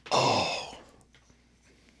guys.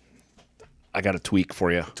 I got a tweak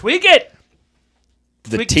for you. Tweak it!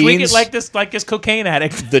 The Tweak it like this cocaine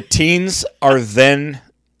addict. The teens are then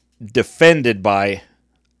defended by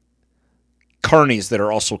carnies that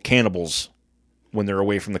are also cannibals when they're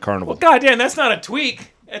away from the carnival. Well, goddamn, that's not a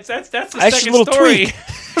tweak. That's the That's second a little story. tweak.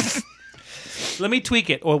 Let me tweak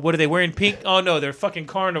it. Or what are they wearing? Pink? Oh no, they're fucking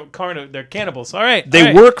they're cannibals. All right, They all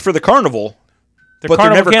right. work for the carnival, but they're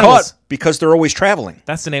carnival never cannibals. caught because they're always traveling.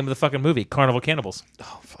 That's the name of the fucking movie, Carnival Cannibals.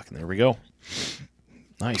 Oh, fucking there we go.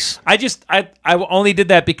 Nice. I only did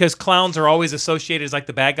that because clowns are always associated as like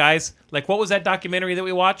the bad guys. Like, what was that documentary that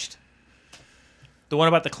we watched? The one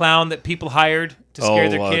about the clown that people hired to scare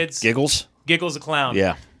their kids. Giggles? Giggles a clown.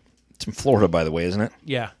 Yeah. It's in Florida, by the way, isn't it?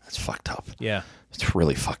 Yeah. That's fucked up. Yeah. It's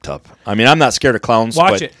really fucked up. I mean, I'm not scared of clowns,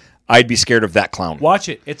 Watch but it. I'd be scared of that clown. Watch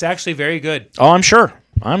it. It's actually very good. Oh, I'm sure.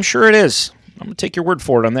 I'm sure it is. I'm going to take your word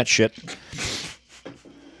for it on that shit.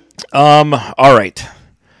 All right.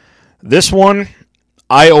 This one,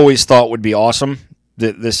 I always thought would be awesome.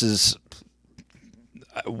 That this is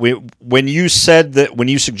when you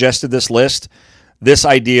suggested this list, this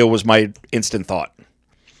idea was my instant thought.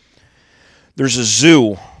 There's a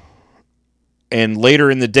zoo, and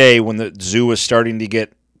later in the day when the zoo is starting to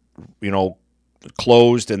get,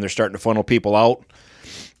 closed and they're starting to funnel people out,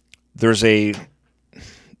 there's a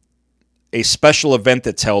special event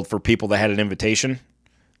that's held for people that had an invitation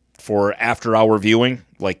for after-hour viewing.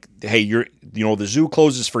 Like, hey, the zoo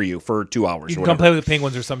closes for you for 2 hours. You can come play with the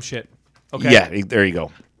penguins or some shit. Okay. Yeah, there you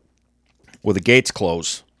go. Well, the gates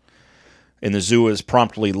close, and the zoo is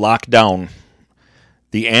promptly locked down.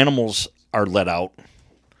 The animals are let out,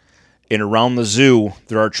 and around the zoo,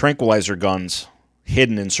 there are tranquilizer guns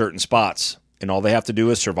hidden in certain spots, and all they have to do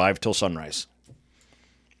is survive till sunrise.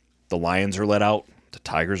 The lions are let out. The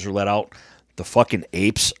tigers are let out. The fucking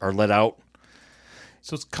apes are let out.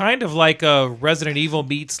 So it's kind of like a Resident Evil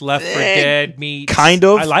meets Left 4 Dead meets... Kind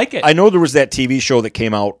of. I like it. I know there was that TV show that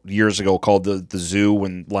came out years ago called The Zoo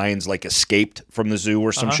when lions escaped from the zoo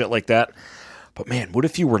or some shit like that. But man, what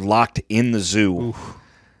if you were locked in the zoo... Oof.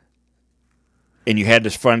 And you had to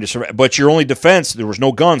find a survival. But your only defense, there was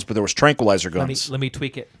no guns, but there was tranquilizer guns. Let me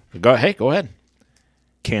tweak it. Go ahead.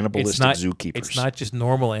 Cannibalistic zookeepers. It's not just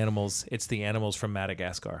normal animals. It's the animals from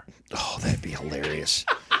Madagascar. Oh, that'd be hilarious.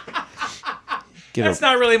 That's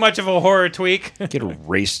not really much of a horror tweak. Get a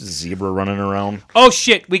raced zebra running around. Oh,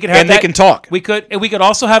 shit. We could have and they can talk. We could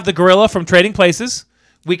also have the gorilla from Trading Places.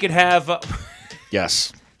 We could have...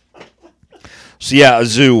 Yes. So yeah, a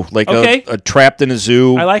zoo, a trapped in a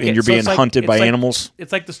zoo, I like and it. you're being hunted by animals.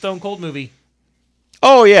 It's like the Stone Cold movie.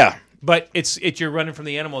 Oh yeah, but it's you're running from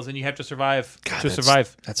the animals and you have to survive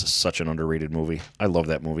survive. That's such an underrated movie. I love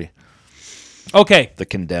that movie. Okay, The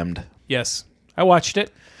Condemned. Yes, I watched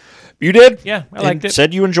it. You did? Yeah, I liked it.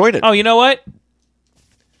 Said you enjoyed it. Oh, you know what?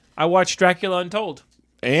 I watched Dracula Untold.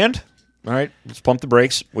 And all right, let's pump the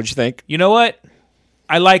brakes. What'd you think? You know what?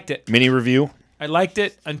 I liked it. Mini review. I liked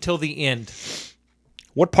it until the end.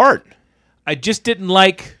 What part? I just didn't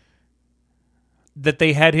like that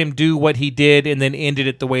they had him do what he did and then ended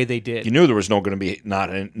it the way they did. You knew there was no going to be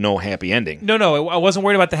no happy ending. No, I wasn't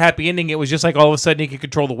worried about the happy ending. It was just like all of a sudden he could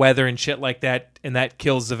control the weather and shit like that, and that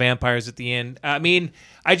kills the vampires at the end. I mean,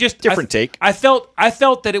 different take. I felt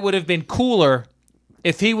that it would have been cooler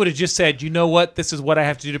if he would have just said, you know what, this is what I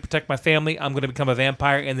have to do to protect my family. I'm going to become a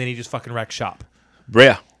vampire, and then he just fucking wrecked shop.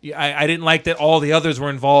 Yeah. I didn't like that all the others were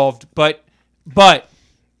involved, but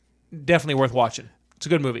definitely worth watching. It's a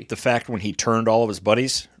good movie. The fact when he turned all of his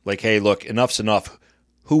buddies, like, hey, look, enough's enough.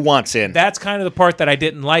 Who wants in? That's kind of the part that I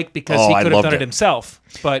didn't like because he could have done it himself.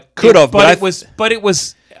 But it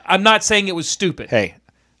was. I'm not saying it was stupid. Hey,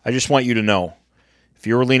 I just want you to know, if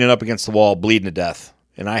you were leaning up against the wall, bleeding to death,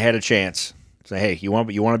 and I had a chance, say, hey, you want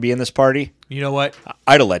to be in this party? You know what?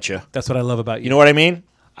 I'd have let you. That's what I love about you. You know what I mean?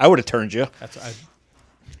 I would have turned you. Let's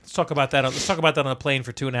talk about that. Let's talk about that on a plane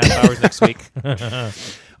for 2.5 hours next week.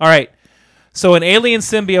 All right. So an alien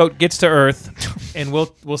symbiote gets to Earth, and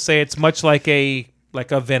we'll say it's much like a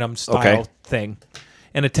Venom style thing,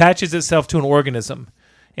 and attaches itself to an organism.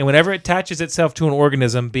 And whenever it attaches itself to an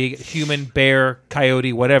organism, be it human, bear,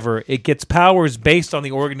 coyote, whatever, it gets powers based on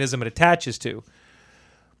the organism it attaches to.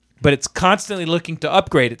 But it's constantly looking to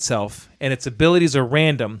upgrade itself, and its abilities are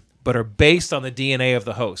random, but are based on the DNA of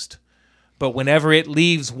the host. But whenever it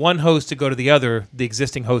leaves one host to go to the other, the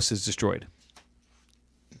existing host is destroyed.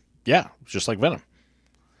 Yeah, just like Venom.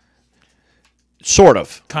 Sort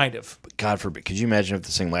of. Kind of. But God forbid. Could you imagine if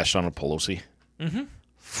this thing lashed on a Pelosi?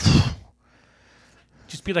 Mm-hmm.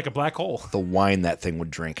 Just be like a black hole. The wine that thing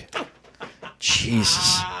would drink.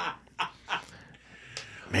 Jesus.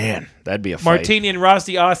 Man, that'd be a fight. Martini and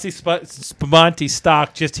Rossi Spumante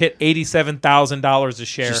stock just hit $87,000 a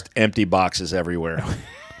share. Just empty boxes everywhere.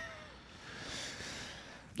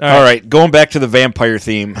 All right, going back to the vampire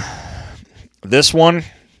theme. This one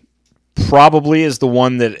probably is the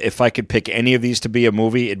one that if I could pick any of these to be a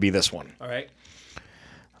movie, it'd be this one. All right.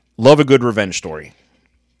 Love a good revenge story.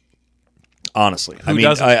 Honestly. Who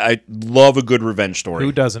doesn't? I love a good revenge story.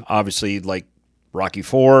 Who doesn't? Obviously, like Rocky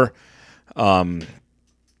IV,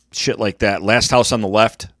 shit like that. Last House on the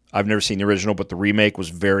Left. I've never seen the original, but the remake was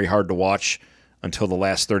very hard to watch until the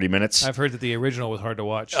last 30 minutes. I've heard that the original was hard to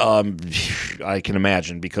watch. I can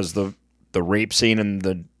imagine because the rape scene in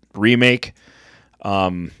the remake,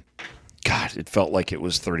 God, it felt like it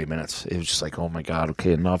was 30 minutes. It was just like, oh my God,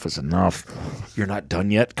 okay, enough is enough. You're not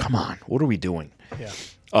done yet? Come on, what are we doing?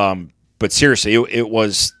 Yeah. But seriously, it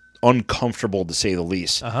was uncomfortable to say the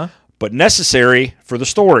least. Uh-huh. But necessary for the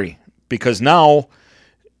story because now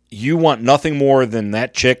you want nothing more than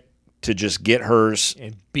that chick to just get hers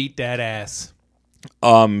and beat that ass.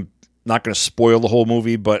 Not going to spoil the whole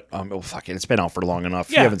movie, but fuck it, it's been out for long enough.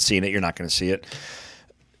 If you haven't seen it, you're not going to see it.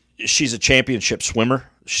 She's a championship swimmer.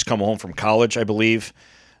 She's come home from college, I believe.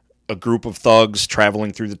 A group of thugs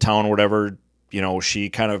traveling through the town or whatever. You know, she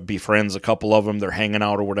kind of befriends a couple of them. They're hanging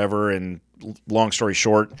out or whatever, and long story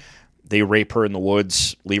short, they rape her in the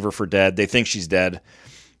woods, leave her for dead. They think she's dead.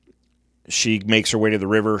 She makes her way to the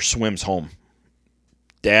river, swims home.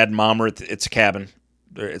 Dad and mom are it's a cabin.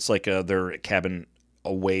 It's like their cabin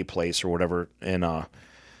away place or whatever. And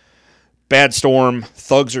bad storm,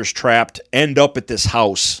 thugs are trapped, end up at this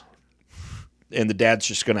house, and the dad's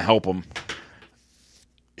just going to help them.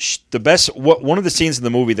 One of the scenes in the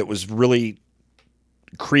movie that was really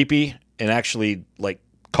creepy and actually like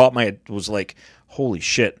caught my was like, holy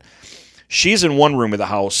shit. She's in one room of the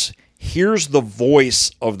house. Here's the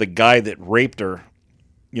voice of the guy that raped her,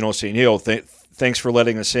 you know, saying, thanks for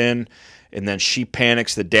letting us in. And then she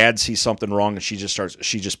panics. The dad sees something wrong, and she just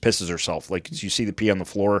pisses herself. Like, you see the pee on the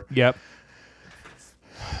floor. Yep.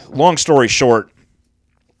 Long story short,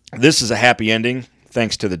 this is a happy ending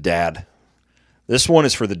thanks to the dad. This one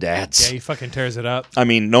is for the dads. Yeah, he fucking tears it up. I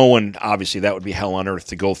mean, no one, obviously, that would be hell on earth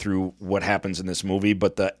to go through what happens in this movie,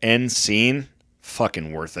 but the end scene,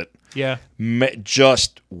 fucking worth it. Yeah.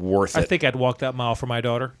 Just worth it. I think I'd walk that mile for my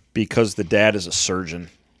daughter. Because the dad is a surgeon.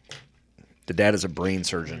 The dad is a brain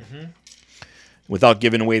surgeon. Mm-hmm. Without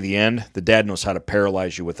giving away the end, the dad knows how to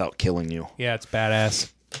paralyze you without killing you. Yeah, it's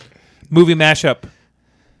badass. Movie mashup.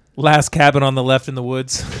 Last Cabin on the Left in the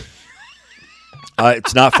Woods.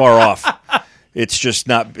 It's not far off. It's just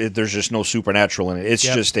not. There's just no supernatural in it. It's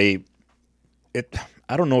just I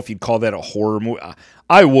don't know if you'd call that a horror movie.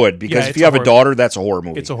 I would, because if you have a daughter, that's a horror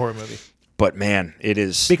movie. It's a horror movie. But man, it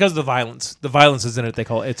is because of the violence. The violence is in it. They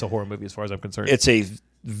call it's a horror movie, as far as I'm concerned. It's a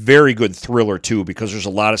very good thriller too, because there's a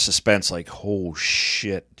lot of suspense. Like, oh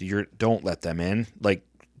shit, don't let them in. Like,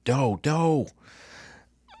 no.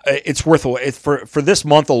 It's worth it for this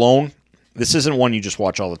month alone. This isn't one you just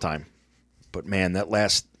watch all the time. But man,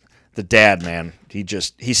 the dad, man, he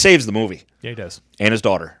saves the movie. Yeah, he does, and his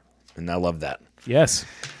daughter, and I love that. Yes,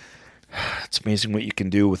 it's amazing what you can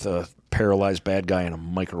do with a paralyzed bad guy in a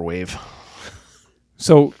microwave.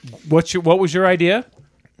 So, what was your idea?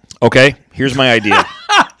 Okay, here's my idea.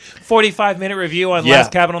 45-minute review on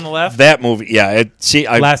Last Cabin on the Left. That movie, yeah.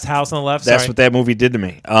 Last House on the Left. That's what that movie did to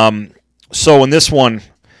me. So in this one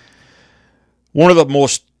of the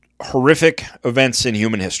most horrific events in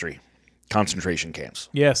human history, concentration camps.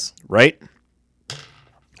 Yes. Right?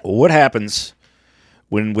 Well, what happens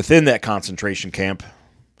when within that concentration camp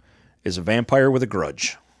is a vampire with a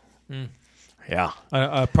grudge? Mm. Yeah.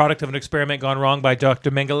 A product of an experiment gone wrong by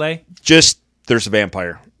Dr. Mengele? There's a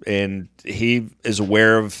vampire, and he is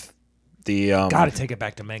aware of the... Gotta take it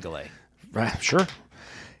back to Mengele. Right, sure.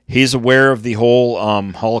 He's aware of the whole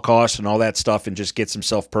Holocaust and all that stuff, and just gets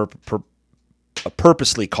himself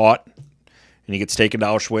purposely caught, and he gets taken to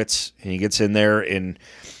Auschwitz, and he gets in there, and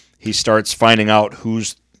he starts finding out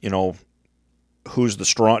who's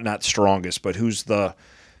the not strongest, but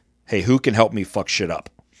who can help me fuck shit up.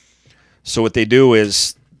 So what they do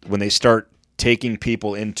is, when they start taking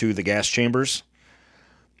people into the gas chambers,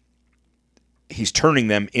 he's turning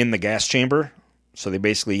them in the gas chamber. So they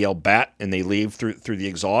basically yell "bat" and they leave through the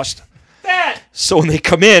exhaust. Bat! So when they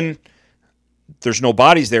come in, there's no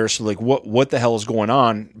bodies there. So like, what the hell is going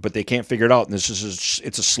on? But they can't figure it out. And it's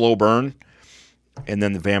a slow burn. And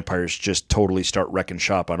then the vampires just totally start wrecking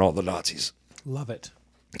shop on all the Nazis. Love it.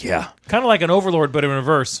 Yeah. Kind of like an Overlord, but in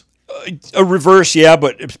reverse. A reverse, yeah,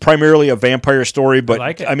 but it's primarily a vampire story. But I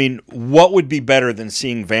like it. I mean, what would be better than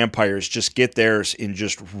seeing vampires just get theirs and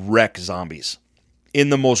just wreck zombies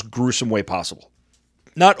in the most gruesome way possible?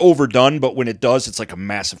 Not overdone, but when it does, it's like a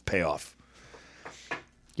massive payoff.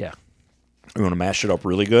 Yeah. You want to mash it up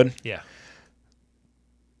really good? Yeah.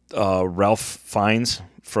 Ralph Fiennes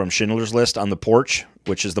from Schindler's List on the porch,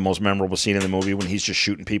 which is the most memorable scene in the movie when he's just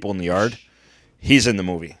shooting people in the yard. He's in the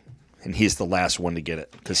movie. And he's the last one to get it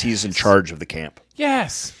because he's in charge of the camp.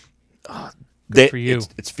 Yes. Good for you.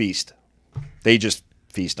 It's feast. They just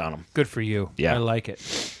feast on him. Good for you. Yeah. I like it.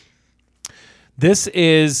 This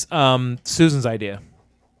is Susan's idea.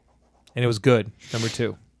 And it was good. Number 2.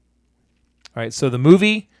 All right. So the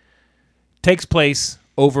movie takes place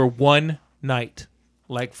over one night,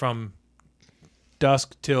 like from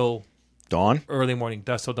dusk till dawn, early morning,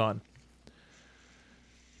 dusk till dawn.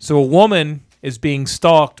 So a woman is being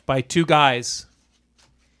stalked by 2 guys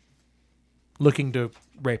looking to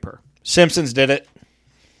rape her. Simpsons did it.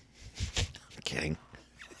 I'm kidding.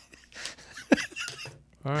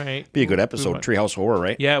 All right. Be a good episode. Treehouse Horror,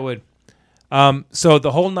 right? Yeah, it would. So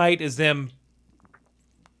the whole night is them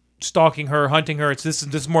stalking her, hunting her. This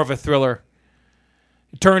is more of a thriller.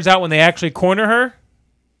 It turns out when they actually corner her,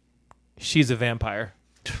 she's a vampire.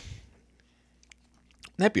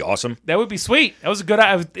 That'd be awesome. That would be sweet. That was a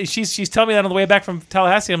good. She's telling me that on the way back from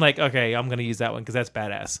Tallahassee. I'm like, okay, I'm gonna use that one because that's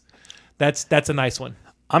badass. That's a nice one.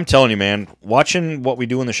 I'm telling you, man. Watching What We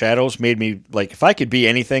Do in the Shadows made me like, if I could be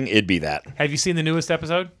anything, it'd be that. Have you seen the newest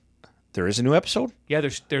episode? There is a new episode? Yeah,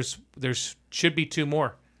 there's should be 2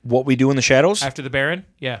 more. What We Do in the Shadows? After the Baron?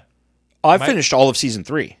 Yeah. I finished all of season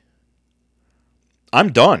 3.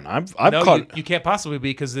 I'm done. I've caught. You can't possibly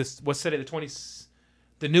be because what's today?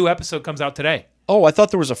 The new episode comes out today. Oh, I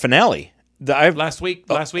thought there was a finale. Last week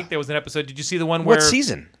there was an episode. Did you see the one where What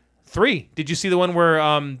season? 3? Did you see the one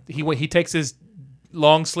where he takes his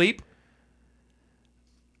long sleep?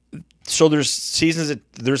 So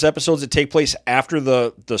there's episodes that take place after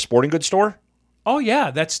the sporting goods store? Oh yeah,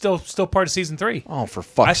 that's still part of season 3. Oh, for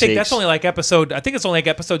fuck's sake. I think that's only like episode. I think it's only like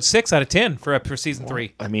episode 6 out of 10 for season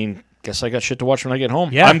 3. I mean, guess I got shit to watch when I get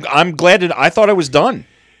home. Yeah. I'm glad I thought I was done.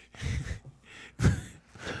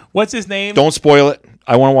 What's his name? Don't spoil it.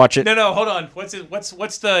 I want to watch it. No, hold on. What's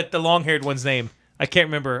the long-haired one's name? I can't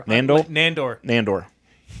remember. Nandor?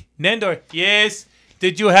 Nandor. Yes.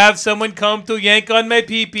 Did you have someone come to yank on my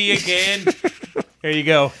pee-pee again? There you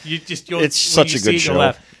go. It's such a good show.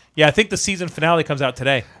 Laugh. Yeah, I think the season finale comes out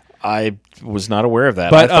today. I was not aware of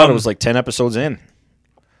that. But, I thought it was like 10 episodes in.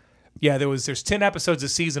 Yeah, there's 10 episodes a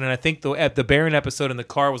season, and I think the Baron episode in the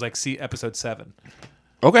car was like episode 7.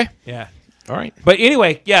 Okay. Yeah. All right. But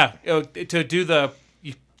anyway, yeah, to do the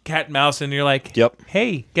cat and mouse, and you're like, yep.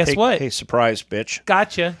 Hey, guess what? Hey, surprise, bitch.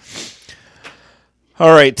 Gotcha.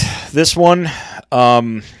 All right, this one. I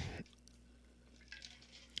mean,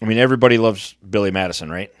 everybody loves Billy Madison,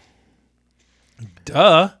 right?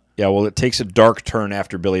 Duh. Yeah, well, it takes a dark turn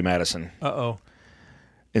after Billy Madison. Uh-oh.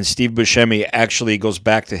 And Steve Buscemi actually goes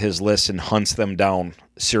back to his list and hunts them down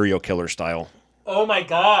serial killer style. Oh, my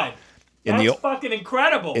God. That's fucking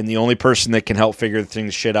incredible. And the only person that can help figure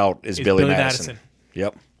things shit out is Billy Madison.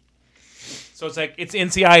 Yep. So it's like, it's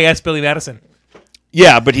NCIS Billy Madison.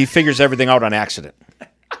 Yeah, but he figures everything out on accident.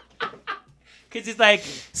 Because he's like,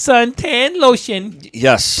 suntan lotion.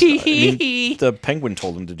 Yes. I mean, the Penguin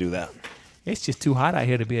told him to do that. It's just too hot out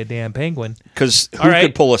here to be a damn penguin. Because who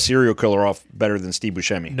could pull a serial killer off better than Steve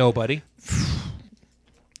Buscemi? Nobody.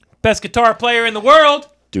 Best guitar player in the world.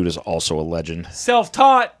 Dude is also a legend.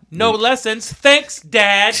 Self-taught. No lessons. Thanks,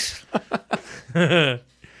 Dad. All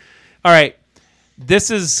right. This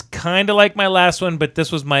is kind of like my last one, but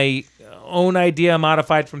this was my own idea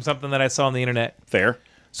modified from something that I saw on the internet. Fair.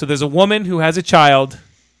 So there's a woman who has a child,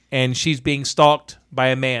 and she's being stalked by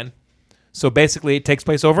a man. So basically, it takes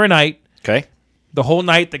place overnight. Okay. The whole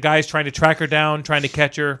night, the guy's trying to track her down, trying to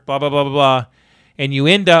catch her, blah, blah, blah, blah, blah. And you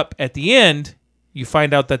end up, at the end, you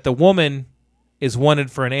find out that the woman is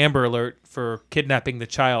wanted for an Amber Alert for kidnapping the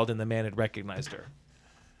child, and the man had recognized her.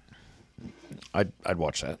 I'd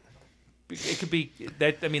watch that. It could be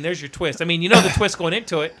that. I mean, there's your twist. I mean, you know the twist going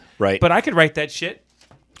into it, right? But I could write that shit.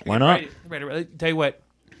 Why not? Right. Tell you what,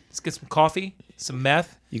 let's get some coffee, some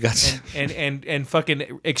meth. You got and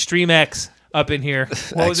fucking Extreme X up in here.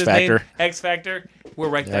 What was his name? X Factor. We'll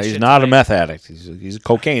write that. He's shit not tonight. a meth addict. He's a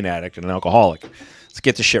cocaine addict and an alcoholic. Let's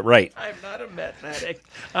get the shit right. I'm not a meth addict.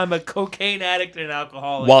 I'm a cocaine addict and an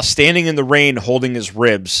alcoholic. While standing in the rain, holding his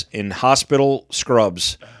ribs in hospital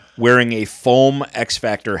scrubs, wearing a foam X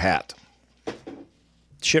Factor hat.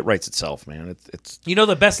 Shit writes itself, man. It's you know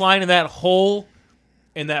the best line in that whole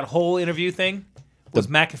interview thing was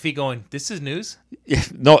McAfee going, "This is news."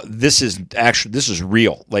 No, this is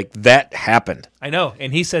real. Like that happened. I know,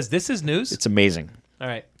 and he says, "This is news." It's amazing. All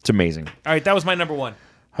right, it's amazing. All right, that was my number one.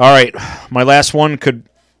 All right, my last one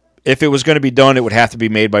if it was going to be done, it would have to be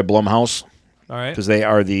made by Blumhouse. All right, because they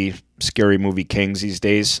are the scary movie kings these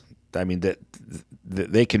days. I mean that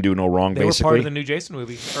they can do no wrong. They basically, were part of the new Jason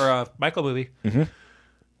movie or Michael movie. Mm-hmm.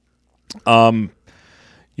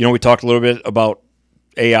 We talked a little bit about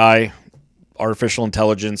AI, artificial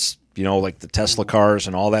intelligence, like the Tesla cars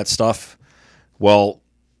and all that stuff. Well,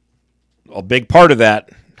 a big part of that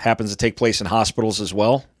happens to take place in hospitals as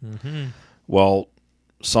well. Mm-hmm. Well,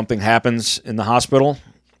 something happens in the hospital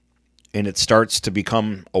and it starts to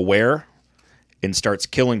become aware and starts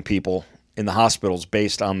killing people in the hospitals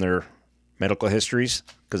based on their medical histories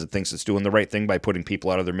because it thinks it's doing the right thing by putting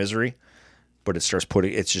people out of their misery. But it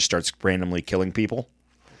just starts randomly killing people.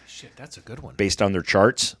 Shit, that's a good one. Based on their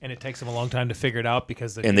charts. And it takes them a long time to figure it out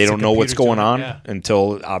because they don't know what's going on yeah.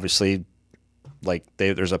 until obviously,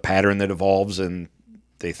 there's a pattern that evolves and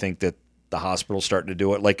they think that the hospital's starting to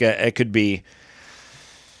do it. Like it could be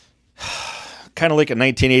kind of like a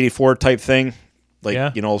 1984 type thing. Like,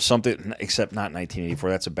 Yeah. something, except not 1984.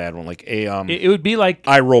 That's a bad one. Like It would be like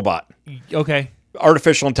iRobot. okay,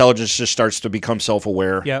 Artificial intelligence just starts to become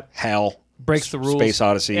self-aware. Yep. HAL. breaks the rules. Space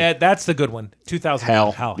Odyssey. Yeah, that's the good one. 2000.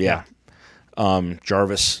 HAL. Yeah.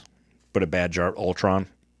 Jarvis, but a bad Ultron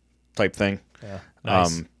type thing. Yeah.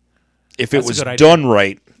 Nice. If That's it was a good idea. done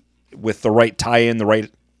right, with the right tie-in, the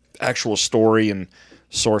right actual story and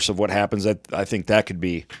source of what happens, I think that could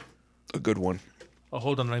be a good one. Oh,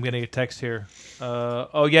 hold on. I'm getting a text here.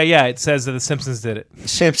 Yeah. It says that The Simpsons did it.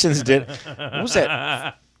 Simpsons did. What was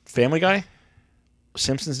that? Family Guy?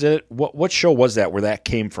 Simpsons did it? What show was that where that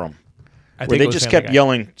came from? I Where think they it was just Family kept Guy.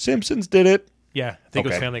 yelling, Simpsons did it? Yeah, I think it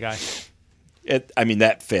was Okay. Family Guy.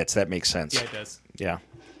 That fits. That makes sense. Yeah, it does. Yeah.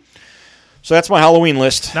 So that's my Halloween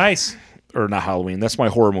list. Nice. Or not Halloween. That's my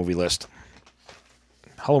horror movie list.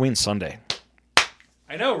 Halloween Sunday.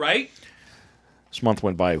 I know, right? This month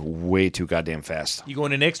went by way too goddamn fast. You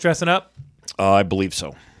going to Nick's dressing up? I believe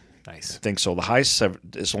so. Nice. I think so. The high is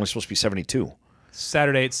only supposed to be 72.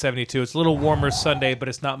 Saturday it's 72. It's a little warmer Sunday, but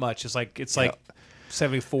it's not much. It's like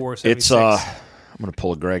 74, 76. It's I'm gonna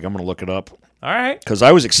pull a Greg. I'm gonna look it up. All right. Because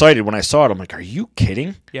I was excited when I saw it. I'm like, are you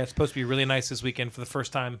kidding? Yeah, it's supposed to be really nice this weekend for the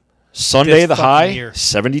first time. Sunday this the fucking high year.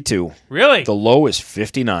 72. Really? The low is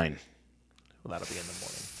 59. Well, that'll be in the morning.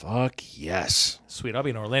 Fuck yes. Sweet. I'll be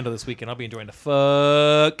in Orlando this weekend. I'll be enjoying the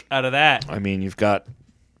fuck out of that. I mean, you've got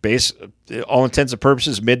all intents and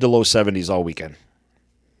purposes, mid to low 70s all weekend.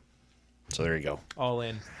 So there you go. All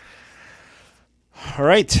in. All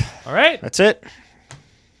right. All right. That's it.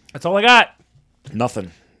 That's all I got.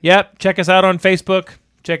 Nothing. Yep. Check us out on Facebook.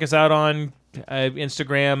 Check us out on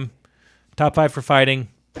Instagram. Top 5 for Fighting.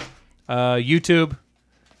 YouTube.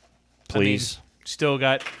 Please. Still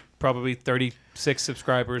got probably 36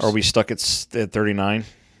 subscribers. Are we stuck at 39?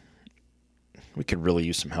 We could really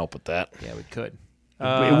use some help with that. Yeah, we could.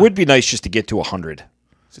 It would be nice just to get to 100.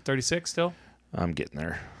 Is it 36 still? I'm getting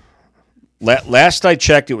there. Last I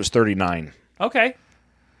checked, it was 39. Okay.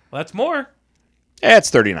 Well, that's more. Yeah, it's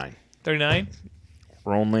 39. 39.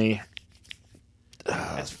 We're only...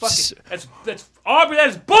 That's fucking... That's Aubrey, that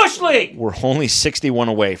is Bush League! We're only 61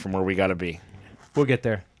 away from where we got to be. We'll get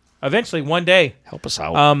there. Eventually, one day. Help us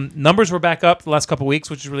out. Numbers were back up the last couple of weeks,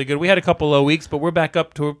 which is really good. We had a couple low weeks, but we're back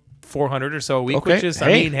up to 400 or so a week, Okay. which is,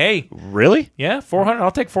 Hey. Really? Yeah, 400.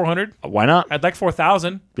 I'll take 400. Why not? I'd like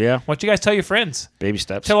 4,000. Yeah. Why don't you guys tell your friends? Baby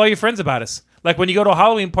steps. Tell all your friends about us. Like when you go to a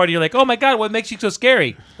Halloween party, you're like, oh my God, what makes you so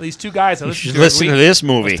scary? Well, these two guys I You listen should to every listen to week. this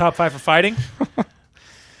movie. It's Top 5 for Fighting.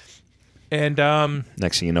 And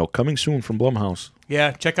Next thing you know, coming soon from Blumhouse.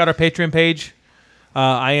 yeah, check out our Patreon page.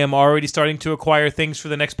 I am already starting to acquire things for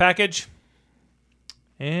the next package.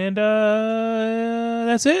 And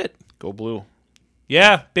that's it. Go Blue.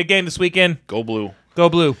 Yeah, big game this weekend. Go Blue. Go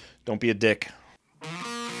Blue. Don't be a dick.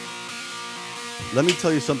 Let me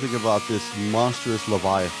tell you something about this monstrous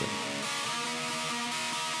Leviathan.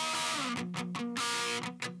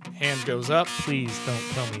 Hand goes up. Please don't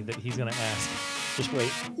tell me that he's going to ask. Just wait.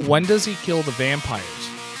 When does he kill the vampires?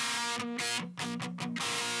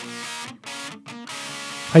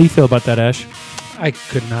 How you feel about that, Ash? I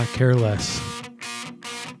could not care less.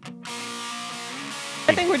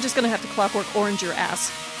 I think we're just going to have to Clockwork Orange your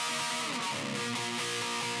ass.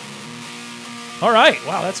 All right.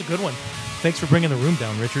 Wow, that's a good one. Thanks for bringing the room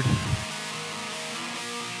down, Richard.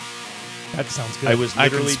 That sounds good. I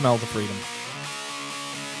can smell the freedom.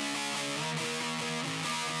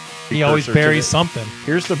 He always Precursor to buries the- something.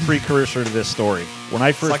 Here's the precursor to this story. When I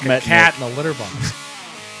It's first like met a cat Nick, in a litter box.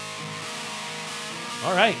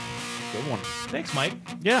 All right. good one. Thanks, Mike.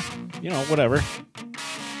 Yeah, whatever.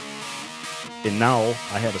 And now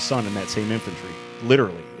I have a son in that same infantry,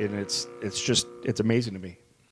 literally, and it's amazing to me.